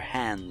out their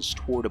hands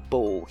toward a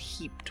bowl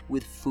heaped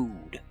with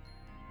food.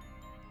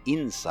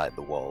 Inside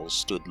the walls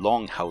stood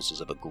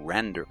longhouses of a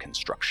grander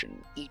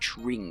construction, each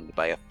ringed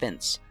by a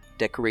fence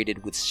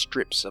decorated with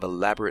strips of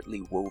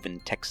elaborately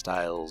woven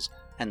textiles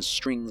and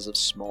strings of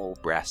small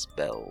brass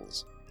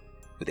bells.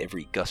 With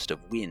every gust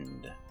of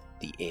wind,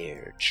 the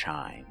air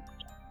chimed.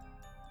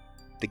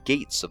 The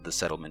gates of the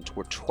settlement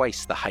were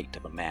twice the height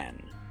of a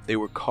man. They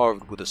were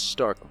carved with a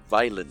stark,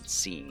 violent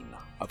scene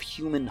of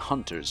human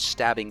hunters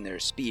stabbing their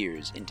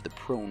spears into the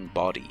prone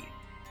body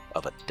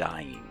of a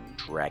dying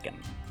dragon.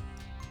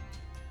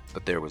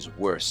 But there was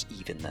worse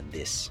even than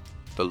this.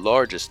 The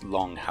largest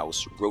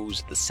longhouse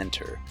rose at the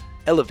center,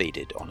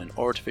 elevated on an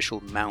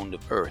artificial mound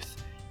of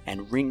earth,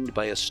 and ringed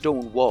by a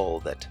stone wall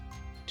that,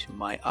 to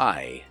my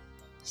eye,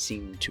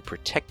 seemed to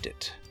protect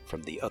it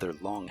from the other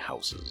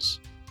longhouses.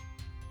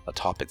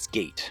 Atop its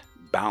gate,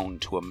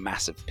 bound to a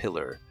massive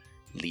pillar,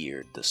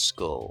 leered the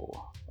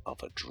skull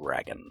of a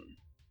dragon.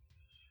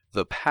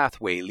 The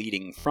pathway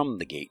leading from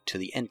the gate to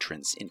the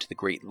entrance into the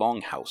great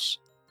longhouse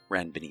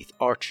ran beneath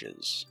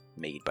arches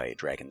made by a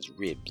dragon's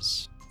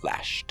ribs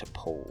lashed to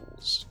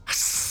poles.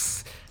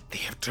 They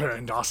have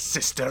turned our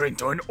sister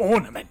into an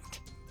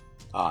ornament.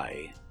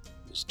 I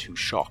was too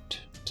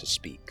shocked to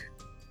speak.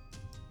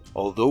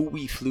 Although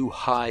we flew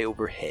high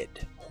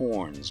overhead,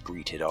 horns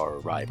greeted our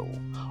arrival.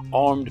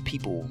 Armed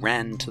people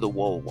ran to the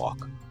wall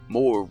walk.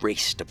 More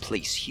raced to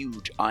place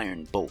huge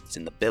iron bolts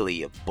in the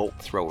belly of bolt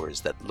throwers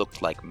that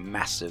looked like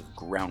massive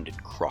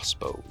grounded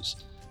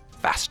crossbows.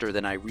 Faster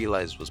than I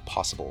realized was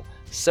possible,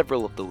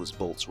 several of those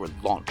bolts were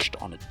launched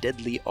on a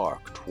deadly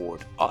arc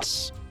toward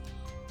us.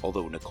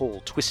 Although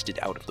Nicole twisted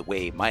out of the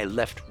way, my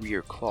left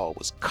rear claw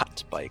was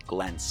cut by a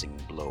glancing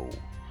blow.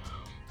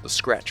 The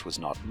scratch was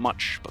not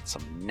much, but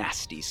some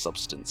nasty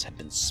substance had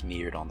been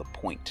smeared on the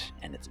point,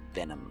 and its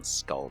venom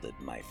scalded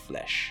my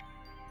flesh.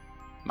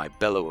 My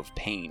bellow of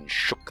pain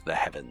shook the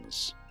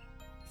heavens.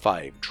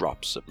 5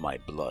 drops of my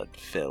blood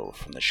fell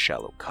from the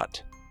shallow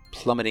cut,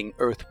 plummeting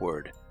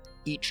earthward,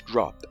 each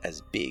drop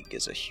as big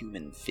as a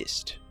human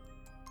fist.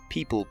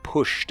 People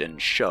pushed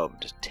and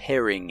shoved,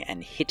 tearing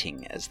and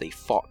hitting as they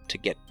fought to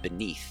get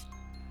beneath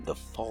the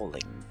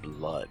falling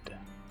blood.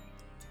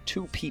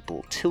 2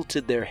 people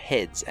tilted their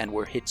heads and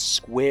were hit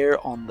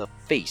square on the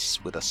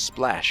face with a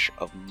splash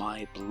of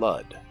my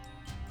blood.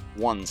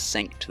 One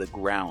sank to the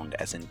ground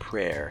as in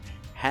prayer,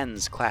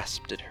 hands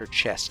clasped at her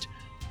chest,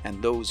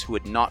 and those who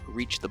had not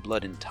reached the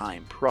blood in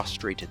time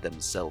prostrated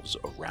themselves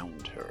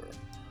around her.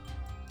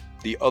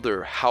 The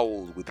other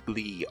howled with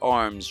glee,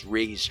 arms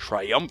raised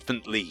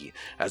triumphantly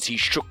as he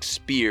shook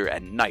spear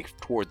and knife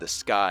toward the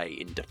sky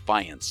in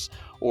defiance,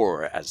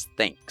 or as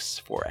thanks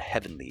for a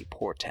heavenly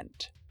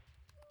portent.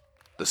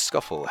 The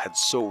scuffle had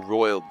so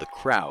roiled the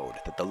crowd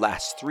that the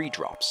last 3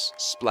 drops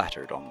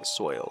splattered on the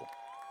soil.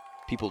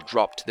 People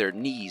dropped to their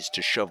knees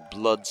to shove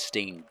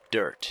blood-stained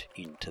dirt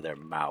into their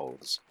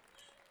mouths.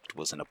 It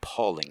was an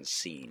appalling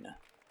scene,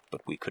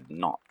 but we could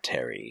not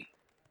tarry.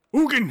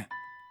 Ugin!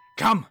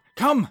 Come!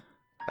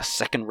 A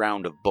second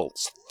round of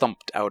bolts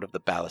thumped out of the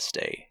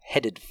ballistae,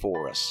 headed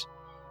for us.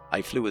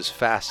 I flew as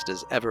fast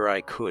as ever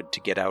I could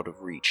to get out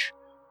of reach.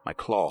 My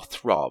claw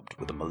throbbed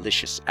with a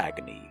malicious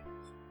agony.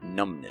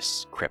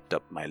 Numbness crept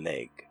up my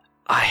leg.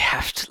 I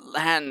have to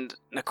land,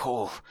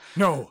 Nicole.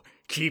 No,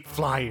 keep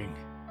flying.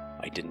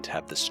 I didn't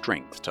have the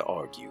strength to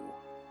argue.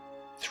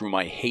 Through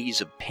my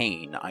haze of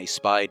pain, I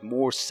spied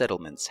more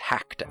settlements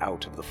hacked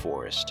out of the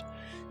forest.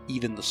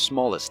 Even the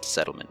smallest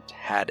settlement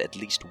had at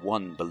least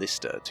 1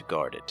 ballista to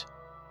guard it.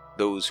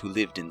 Those who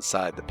lived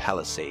inside the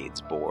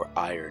palisades bore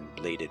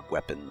iron-bladed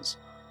weapons,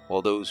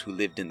 while those who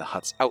lived in the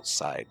huts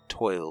outside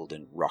toiled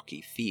in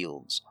rocky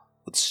fields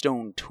with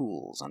stone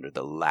tools under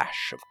the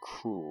lash of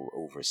cruel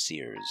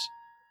overseers.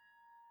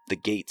 The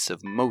gates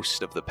of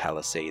most of the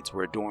palisades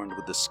were adorned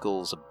with the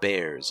skulls of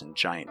bears and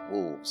giant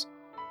wolves,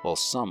 while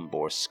some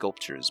bore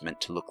sculptures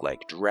meant to look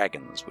like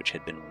dragons which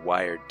had been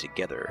wired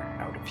together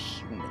out of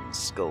human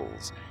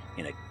skulls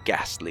in a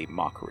ghastly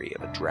mockery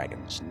of a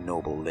dragon's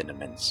noble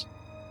lineaments.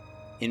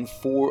 In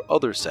 4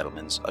 other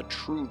settlements, a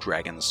true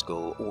dragon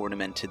skull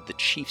ornamented the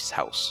chief's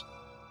house.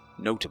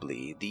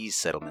 Notably, these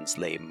settlements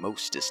lay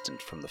most distant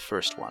from the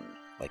first one,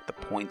 like the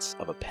points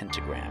of a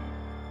pentagram.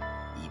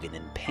 Even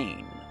in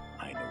pain,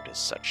 I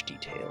noticed such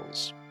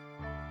details.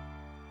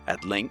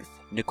 At length,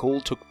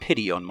 Nicole took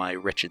pity on my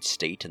wretched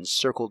state and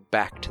circled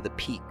back to the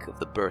peak of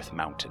the Birth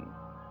Mountain.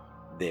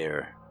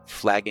 There,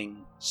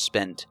 flagging,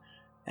 spent,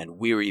 and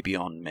weary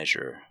beyond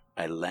measure,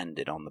 I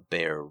landed on the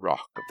bare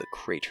rock of the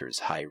crater's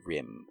high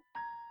rim.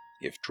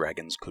 If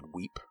dragons could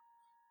weep,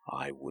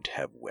 I would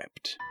have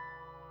wept.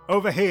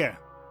 Over here!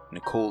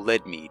 Nicole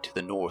led me to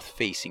the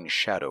north-facing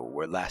shadow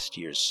where last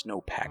year's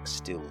snowpack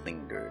still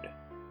lingered.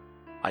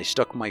 I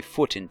stuck my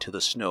foot into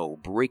the snow,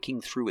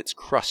 breaking through its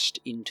crust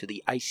into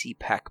the icy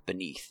pack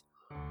beneath.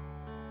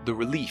 The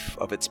relief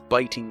of its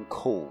biting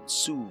cold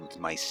soothed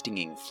my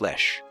stinging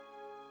flesh.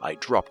 I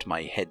dropped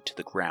my head to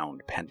the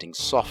ground, panting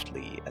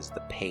softly as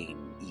the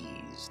pain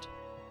eased.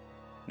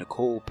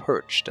 Nicole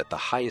perched at the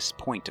highest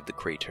point of the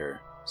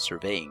crater,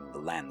 surveying the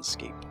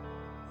landscape.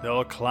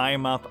 They'll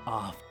climb up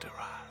after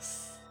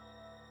us.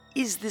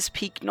 Is this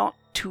peak not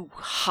too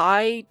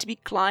high to be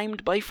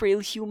climbed by frail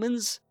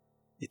humans?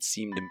 It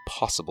seemed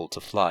impossible to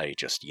fly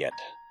just yet.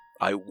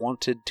 I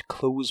wanted to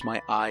close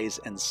my eyes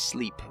and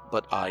sleep,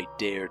 but I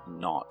dared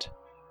not.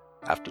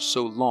 After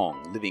so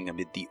long living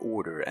amid the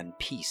order and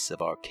peace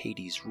of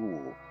Arcades'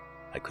 rule,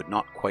 I could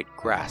not quite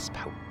grasp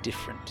how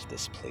different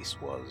this place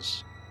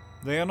was.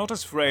 They are not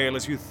as frail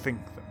as you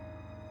think them.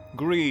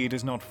 Greed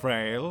is not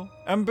frail.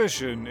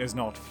 Ambition is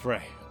not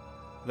frail.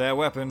 Their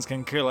weapons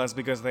can kill us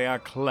because they are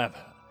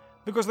clever,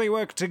 because they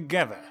work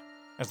together,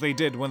 as they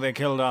did when they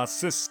killed our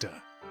sister.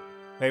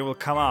 They will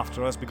come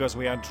after us because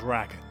we are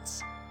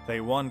dragons.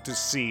 They want to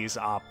seize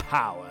our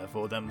power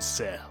for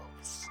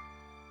themselves.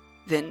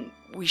 Then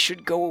we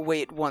should go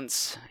away at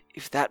once.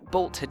 If that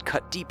bolt had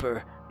cut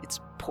deeper, its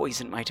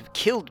poison might have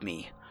killed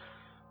me.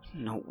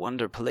 No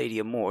wonder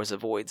Palladium Moors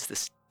avoids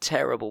this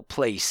terrible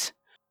place.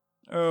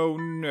 Oh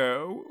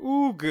no,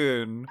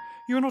 Ugin,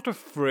 you're not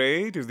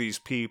afraid of these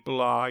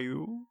people, are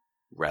you?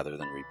 Rather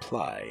than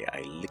reply,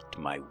 I licked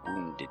my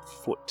wounded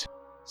foot,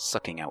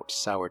 sucking out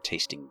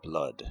sour-tasting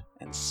blood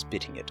and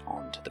spitting it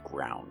onto the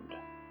ground.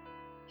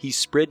 He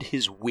spread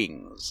his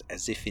wings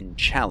as if in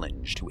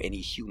challenge to any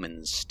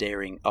humans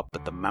staring up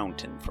at the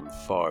mountain from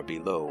far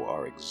below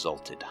our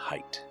exalted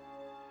height.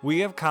 We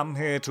have come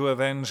here to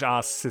avenge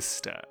our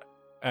sister,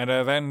 and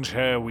avenge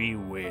her we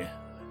will.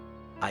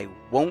 I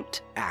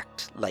won't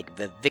act like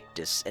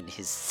Vivictus and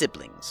his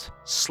siblings,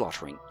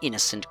 slaughtering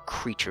innocent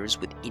creatures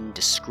with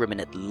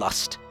indiscriminate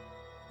lust.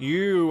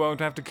 You won't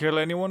have to kill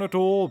anyone at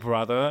all,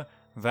 brother.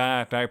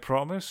 That I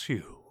promise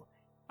you.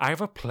 I have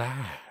a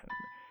plan.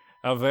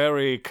 A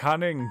very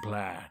cunning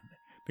plan.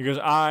 Because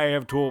I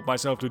have taught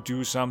myself to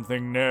do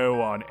something no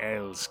one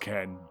else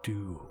can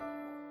do.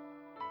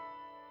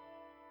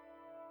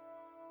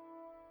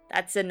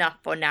 That's enough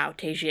for now,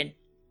 Teijin.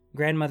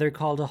 Grandmother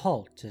called a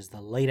halt as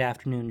the late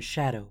afternoon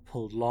shadow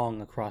pulled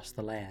long across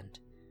the land.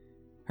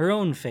 Her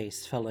own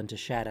face fell into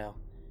shadow.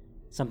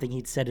 Something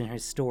he'd said in her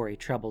story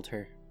troubled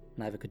her,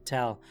 Niva could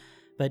tell,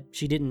 but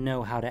she didn't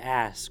know how to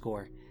ask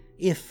or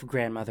if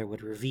Grandmother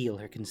would reveal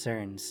her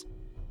concerns.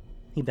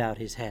 He bowed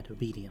his head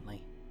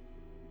obediently.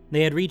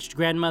 They had reached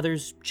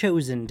Grandmother's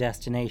chosen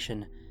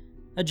destination,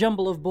 a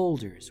jumble of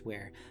boulders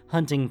where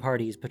hunting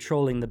parties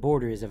patrolling the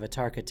borders of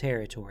Atarka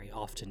territory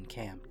often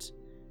camped.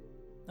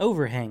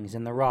 Overhangs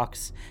in the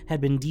rocks had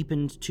been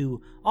deepened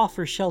to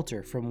offer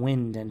shelter from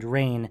wind and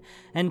rain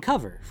and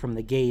cover from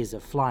the gaze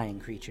of flying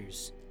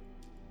creatures.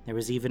 There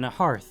was even a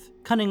hearth,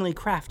 cunningly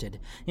crafted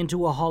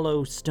into a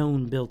hollow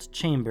stone-built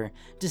chamber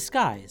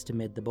disguised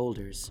amid the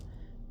boulders.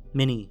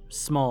 Many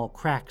small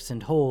cracks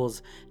and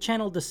holes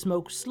channeled the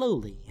smoke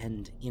slowly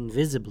and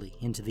invisibly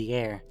into the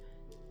air.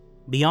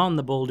 Beyond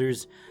the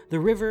boulders, the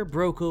river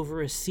broke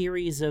over a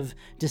series of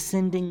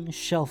descending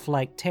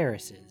shelf-like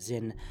terraces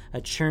in a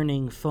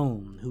churning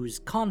foam whose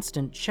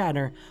constant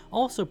chatter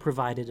also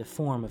provided a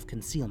form of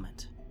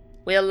concealment.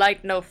 We'll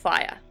light no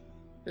fire,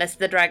 lest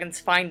the dragons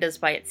find us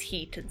by its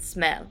heat and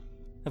smell.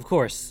 Of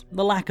course,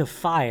 the lack of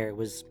fire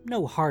was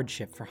no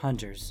hardship for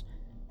hunters.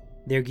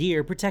 Their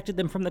gear protected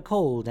them from the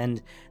cold,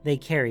 and they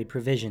carried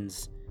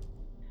provisions.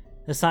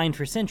 Assigned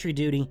for sentry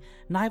duty,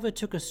 Niva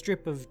took a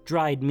strip of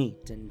dried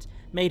meat and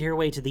made her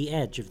way to the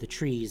edge of the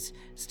trees,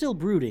 still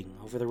brooding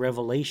over the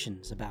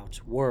revelations about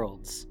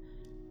worlds.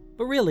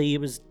 But really, it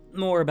was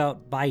more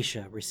about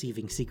Baisha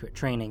receiving secret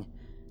training.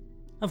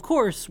 Of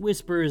course,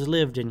 Whisperers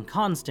lived in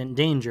constant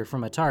danger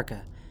from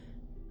Atarka.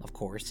 Of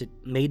course, it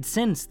made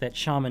sense that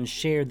shamans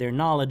shared their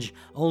knowledge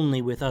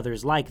only with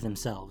others like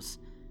themselves.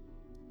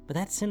 But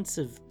that sense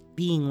of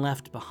being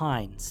left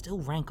behind still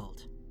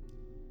rankled.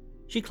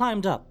 She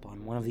climbed up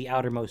on one of the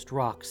outermost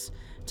rocks,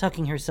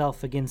 tucking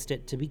herself against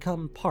it to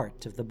become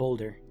part of the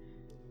boulder.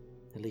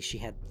 At least she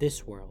had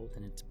this world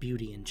and its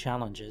beauty and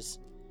challenges.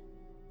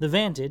 The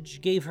vantage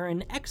gave her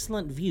an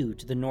excellent view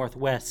to the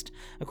northwest,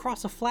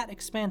 across a flat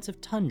expanse of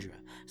tundra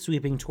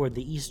sweeping toward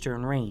the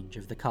eastern range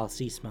of the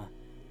Kalsisma.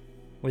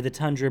 Where the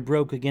tundra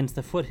broke against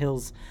the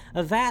foothills,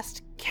 a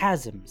vast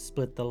chasm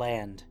split the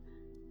land.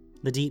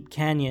 The deep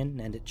canyon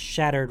and its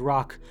shattered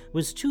rock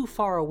was too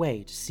far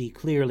away to see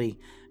clearly,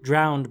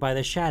 drowned by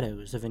the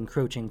shadows of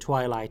encroaching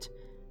twilight.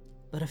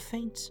 But a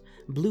faint,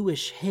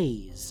 bluish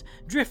haze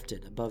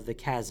drifted above the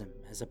chasm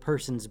as a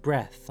person's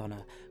breath on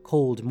a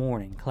cold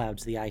morning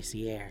clouds the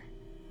icy air.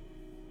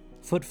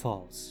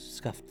 Footfalls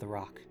scuffed the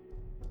rock.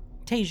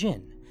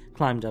 Teijin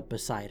climbed up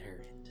beside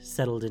her and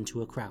settled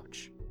into a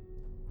crouch.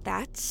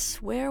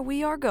 That's where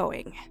we are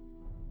going.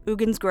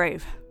 Ugin's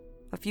grave.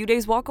 A few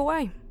days' walk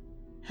away.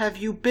 Have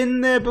you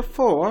been there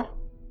before?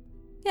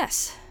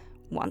 Yes,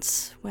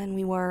 once when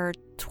we were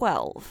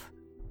 12.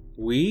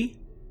 We?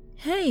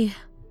 Hey!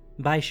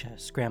 Baisha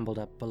scrambled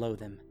up below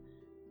them.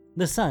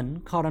 The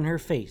sun caught on her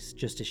face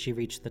just as she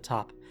reached the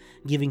top,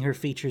 giving her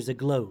features a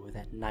glow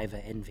that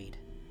Niva envied.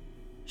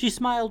 She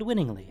smiled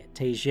winningly at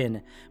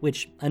Teijin,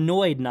 which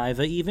annoyed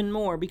Niva even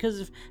more because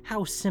of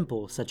how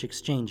simple such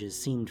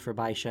exchanges seemed for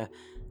Baisha,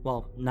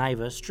 while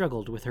Niva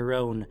struggled with her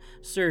own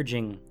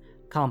surging,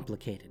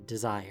 complicated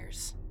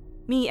desires.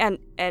 Me and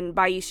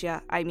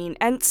Baisha,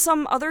 and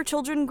some other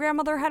children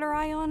Grandmother had her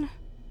eye on.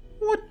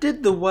 What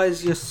did the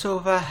wise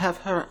Yasova have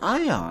her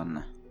eye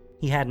on?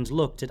 He hadn't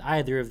looked at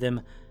either of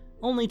them,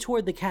 only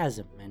toward the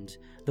chasm and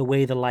the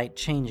way the light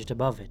changed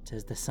above it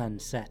as the sun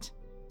set.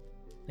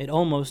 It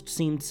almost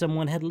seemed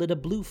someone had lit a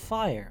blue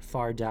fire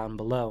far down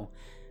below,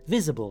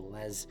 visible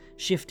as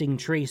shifting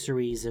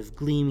traceries of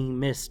gleaming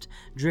mist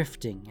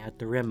drifting at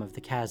the rim of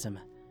the chasm.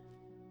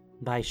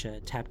 Baisha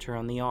tapped her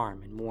on the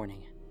arm in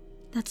warning.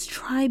 That's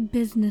tribe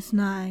business,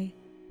 Nai.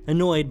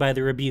 Annoyed by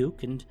the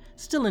rebuke and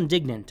still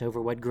indignant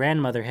over what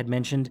Grandmother had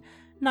mentioned,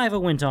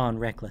 Niva went on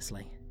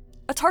recklessly.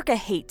 Atarka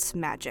hates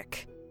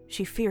magic.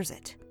 She fears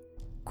it.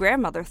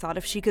 Grandmother thought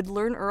if she could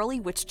learn early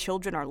which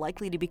children are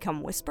likely to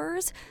become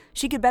whisperers,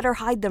 she could better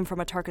hide them from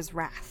Atarka's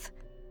wrath.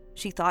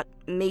 She thought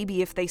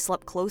maybe if they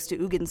slept close to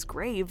Ugin's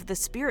grave, the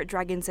spirit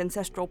dragon's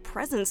ancestral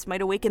presence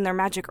might awaken their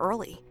magic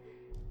early.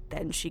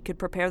 Then she could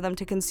prepare them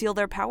to conceal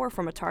their power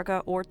from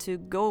Atarka or to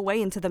go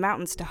away into the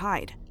mountains to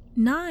hide.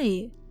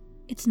 Nai,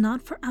 it's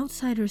not for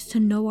outsiders to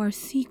know our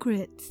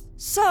secrets.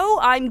 So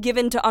I'm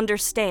given to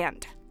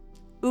understand.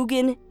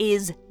 Ugin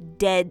is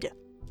dead.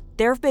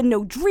 There have been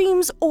no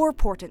dreams or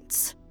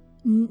portents.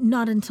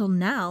 Not until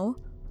now.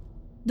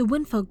 The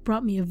Windfolk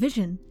brought me a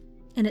vision,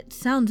 and it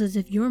sounds as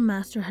if your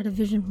master had a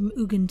vision from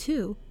Ugin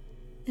too.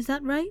 Is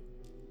that right?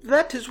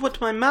 That is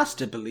what my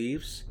master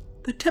believes.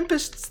 The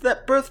tempests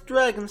that birth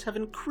dragons have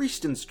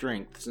increased in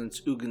strength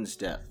since Ugin's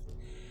death.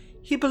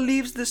 He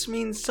believes this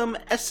means some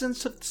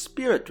essence of the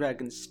spirit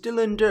dragon still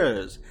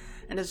endures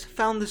and has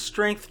found the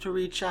strength to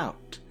reach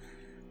out.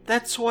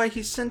 That's why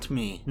he sent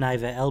me.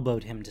 Naiva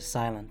elbowed him to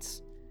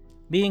silence.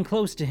 Being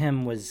close to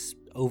him was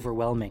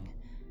overwhelming.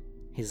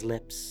 His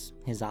lips,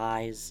 his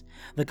eyes,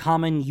 the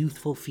common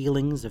youthful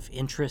feelings of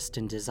interest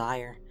and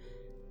desire.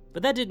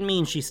 But that didn't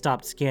mean she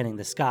stopped scanning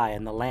the sky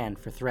and the land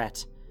for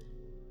threat.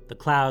 The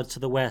clouds to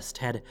the west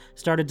had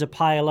started to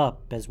pile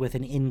up as with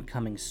an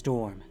incoming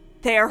storm.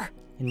 There!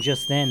 And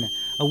just then,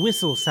 a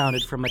whistle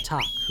sounded from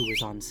Matak, who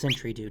was on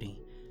sentry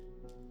duty.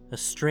 A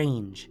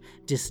strange,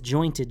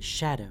 disjointed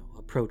shadow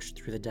approached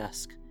through the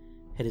dusk,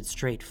 headed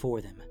straight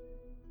for them.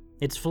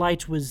 Its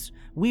flight was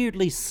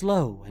weirdly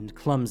slow and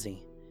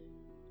clumsy.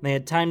 They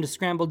had time to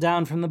scramble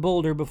down from the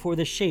boulder before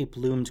the shape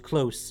loomed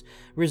close,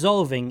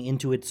 resolving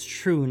into its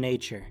true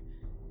nature.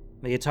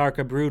 The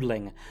Atarka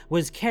broodling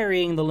was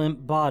carrying the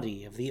limp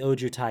body of the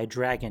Ojutai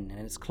dragon in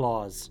its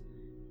claws.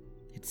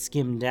 It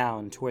skimmed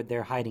down toward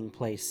their hiding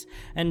place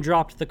and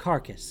dropped the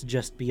carcass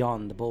just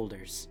beyond the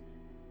boulders.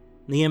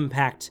 The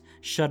impact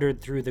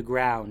shuddered through the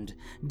ground,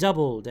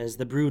 doubled as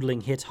the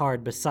broodling hit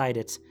hard beside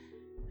it,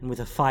 and with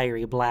a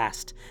fiery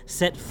blast,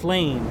 set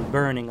flame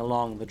burning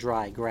along the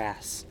dry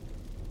grass.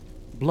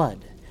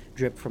 Blood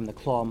dripped from the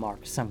claw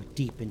mark sunk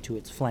deep into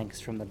its flanks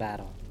from the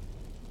battle.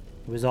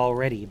 It was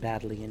already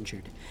badly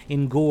injured,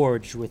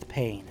 engorged with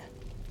pain.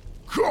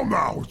 Come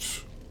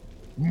out!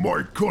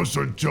 My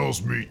cousin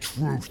tells me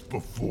truth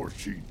before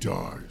she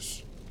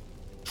dies.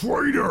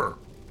 Traitor!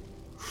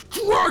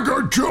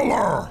 Dragon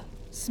killer!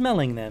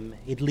 Smelling them,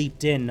 it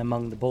leaped in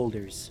among the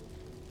boulders.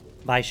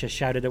 Baisha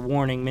shouted a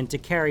warning meant to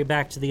carry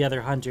back to the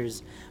other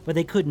hunters, but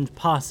they couldn't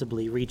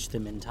possibly reach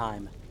them in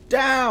time.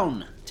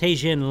 Down!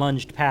 Teijin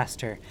lunged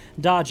past her,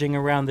 dodging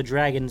around the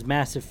dragon's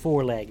massive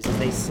forelegs as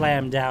they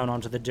slammed down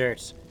onto the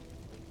dirt.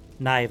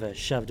 Naiva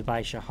shoved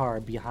Baisha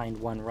hard behind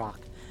one rock,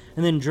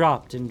 and then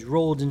dropped and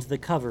rolled into the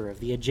cover of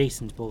the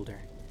adjacent boulder.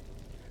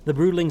 The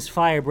broodling's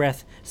fire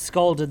breath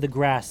scalded the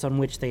grass on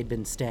which they had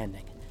been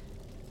standing.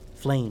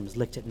 Flames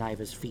licked at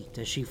Naiva's feet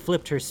as she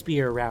flipped her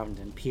spear around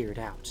and peered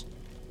out.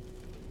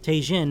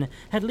 Teijin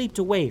had leaped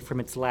away from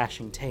its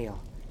lashing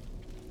tail.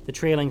 The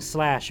trailing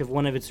slash of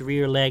one of its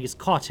rear legs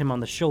caught him on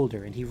the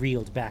shoulder, and he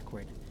reeled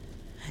backward.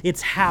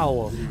 Its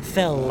howl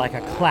fell like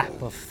a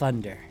clap of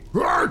thunder.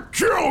 I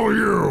kill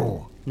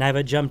you!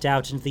 Naiva jumped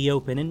out into the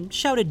open and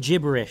shouted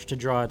gibberish to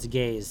draw its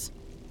gaze.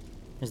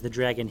 As the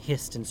dragon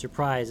hissed in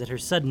surprise at her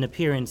sudden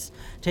appearance,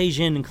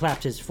 Teijin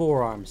clapped his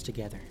forearms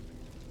together.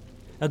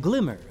 A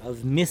glimmer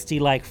of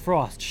misty-like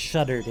frost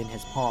shuddered in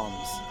his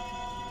palms.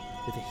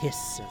 With a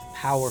hiss of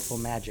powerful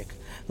magic,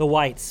 the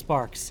white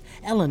sparks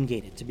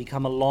elongated to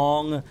become a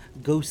long,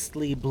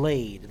 ghostly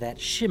blade that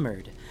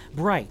shimmered,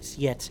 bright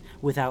yet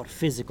without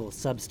physical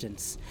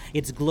substance,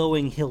 its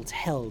glowing hilt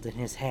held in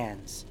his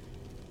hands.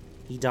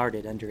 He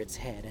darted under its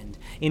head and,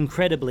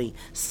 incredibly,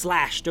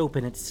 slashed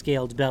open its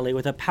scaled belly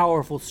with a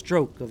powerful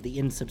stroke of the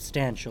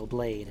insubstantial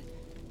blade.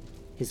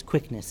 His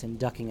quickness in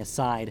ducking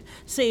aside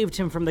saved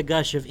him from the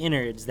gush of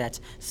innards that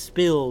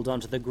spilled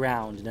onto the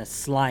ground in a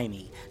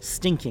slimy,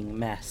 stinking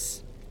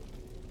mess.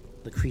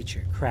 The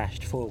creature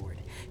crashed forward,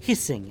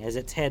 hissing as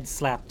its head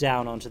slapped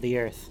down onto the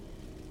earth.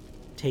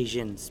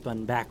 Teijin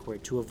spun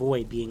backward to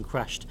avoid being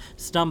crushed,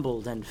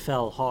 stumbled, and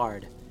fell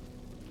hard.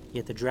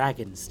 Yet the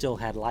dragon still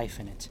had life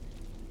in it.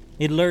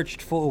 It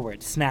lurched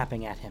forward,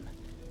 snapping at him.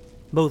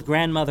 Both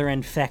Grandmother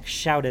and Feck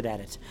shouted at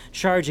it,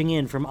 charging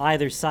in from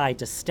either side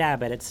to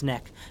stab at its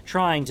neck,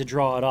 trying to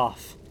draw it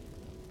off.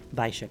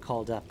 Baisha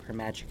called up her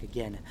magic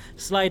again,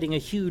 sliding a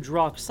huge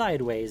rock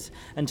sideways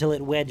until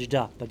it wedged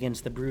up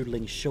against the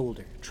broodling's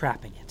shoulder,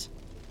 trapping it.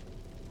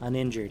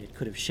 Uninjured, it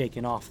could have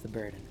shaken off the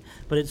burden,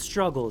 but its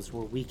struggles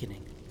were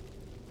weakening.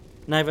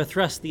 Naiva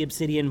thrust the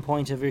obsidian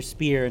point of her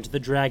spear into the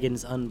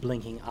dragon's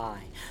unblinking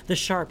eye, the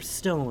sharp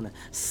stone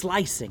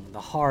slicing the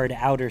hard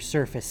outer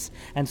surface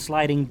and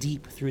sliding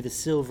deep through the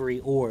silvery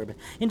orb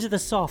into the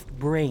soft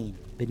brain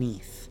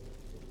beneath.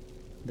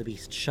 The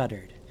beast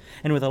shuddered,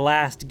 and with a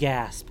last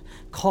gasp,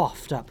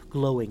 coughed up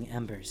glowing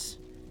embers.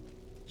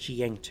 She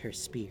yanked her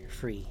spear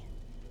free.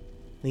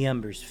 The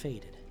embers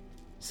faded,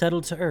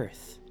 settled to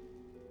earth,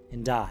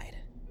 and died.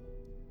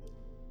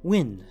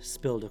 Wind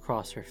spilled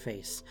across her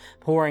face,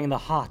 pouring the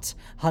hot,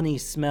 honey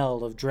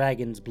smell of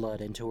dragon's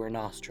blood into her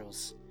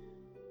nostrils.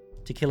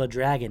 To kill a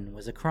dragon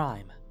was a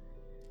crime,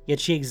 yet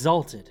she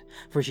exulted,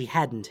 for she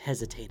hadn't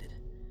hesitated.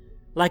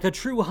 Like a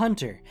true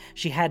hunter,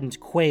 she hadn't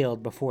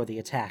quailed before the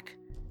attack.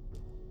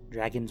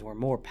 Dragons were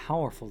more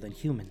powerful than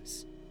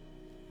humans,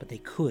 but they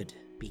could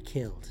be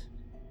killed.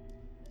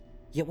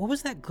 Yet what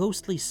was that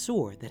ghostly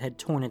sword that had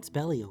torn its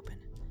belly open?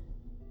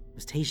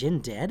 Was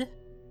Taejin dead?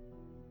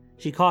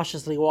 She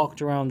cautiously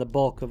walked around the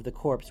bulk of the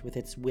corpse with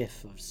its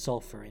whiff of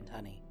sulfur and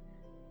honey.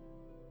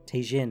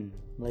 Taejin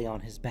lay on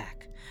his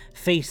back,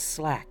 face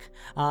slack,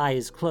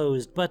 eyes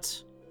closed,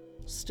 but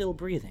still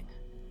breathing.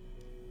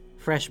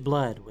 Fresh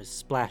blood was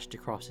splashed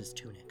across his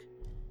tunic.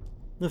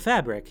 The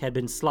fabric had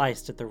been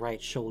sliced at the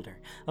right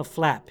shoulder, a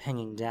flap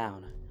hanging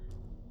down.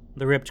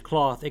 The ripped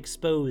cloth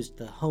exposed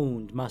the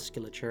honed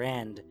musculature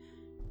and,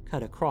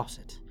 cut across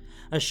it,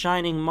 a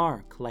shining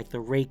mark like the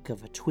rake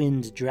of a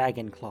twinned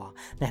dragon claw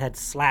that had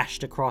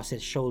slashed across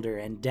his shoulder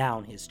and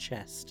down his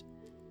chest.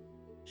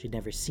 She'd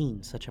never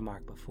seen such a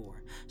mark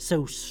before,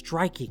 so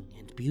striking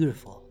and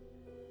beautiful.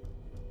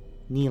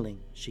 Kneeling,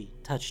 she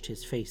touched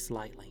his face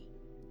lightly.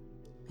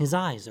 His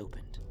eyes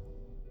opened.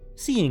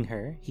 Seeing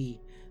her,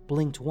 he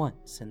blinked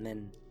once and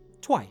then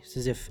twice,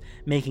 as if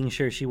making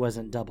sure she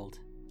wasn't doubled.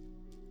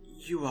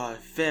 You are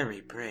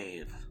very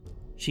brave.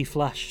 She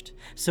flushed,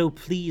 so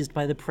pleased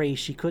by the praise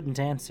she couldn't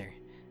answer.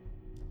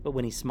 But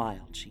when he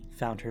smiled, she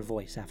found her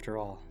voice after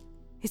all.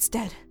 It's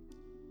dead.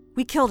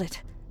 We killed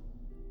it.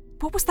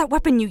 What was that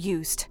weapon you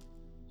used?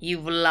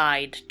 You've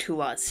lied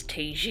to us,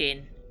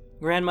 Taejin.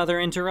 Grandmother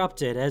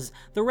interrupted as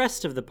the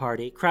rest of the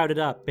party crowded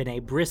up in a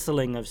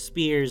bristling of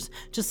spears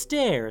to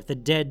stare at the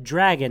dead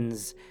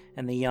dragons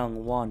and the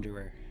young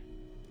wanderer.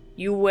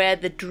 You wear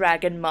the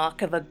dragon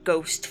mark of a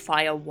ghost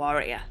fire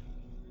warrior.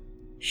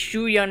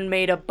 Shuyun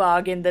made a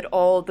bargain that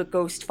all the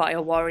ghost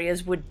fire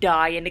warriors would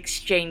die in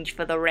exchange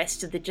for the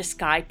rest of the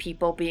Jeskai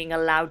people being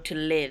allowed to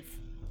live.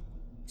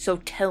 So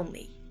tell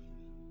me,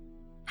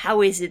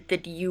 how is it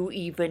that you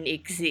even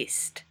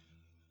exist?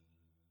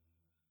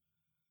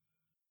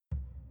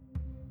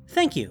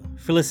 Thank you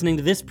for listening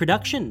to this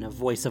production of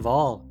Voice of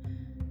All.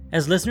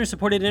 As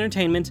listener-supported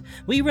entertainment,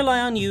 we rely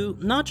on you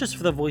not just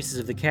for the voices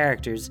of the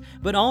characters,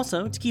 but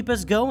also to keep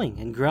us going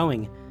and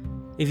growing.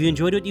 If you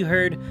enjoyed what you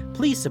heard,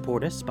 please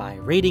support us by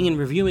rating and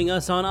reviewing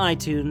us on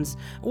iTunes,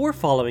 or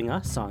following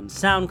us on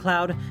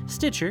SoundCloud,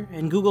 Stitcher,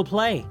 and Google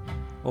Play,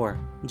 or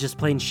just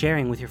plain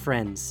sharing with your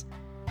friends.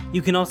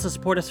 You can also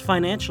support us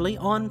financially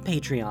on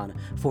Patreon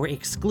for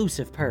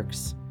exclusive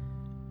perks.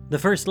 The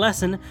first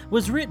lesson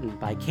was written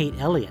by Kate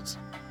Elliott.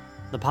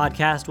 The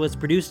podcast was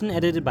produced and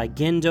edited by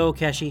Gendo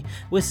Okeshi,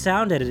 with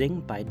sound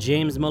editing by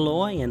James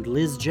Malloy and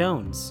Liz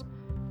Jones.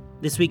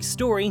 This week's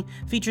story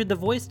featured the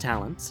voice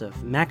talents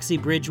of Maxie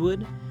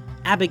Bridgewood,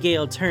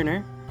 Abigail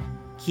Turner,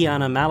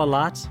 Kiana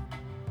Malalat,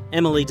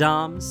 Emily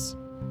Doms,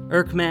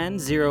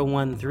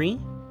 Erkman013,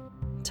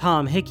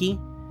 Tom Hickey,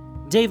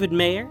 David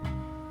Mayer,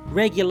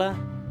 Regula,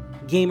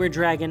 Gamer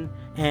Dragon,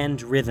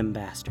 and Rhythm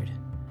Bastard.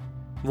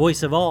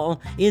 Voice of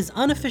All is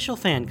unofficial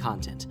fan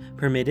content,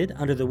 permitted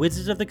under the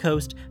Wizards of the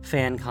Coast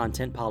fan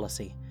content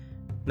policy.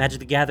 Magic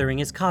the Gathering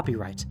is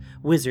copyright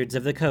Wizards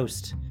of the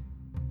Coast.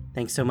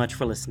 Thanks so much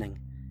for listening.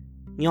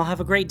 Y'all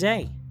have a great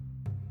day.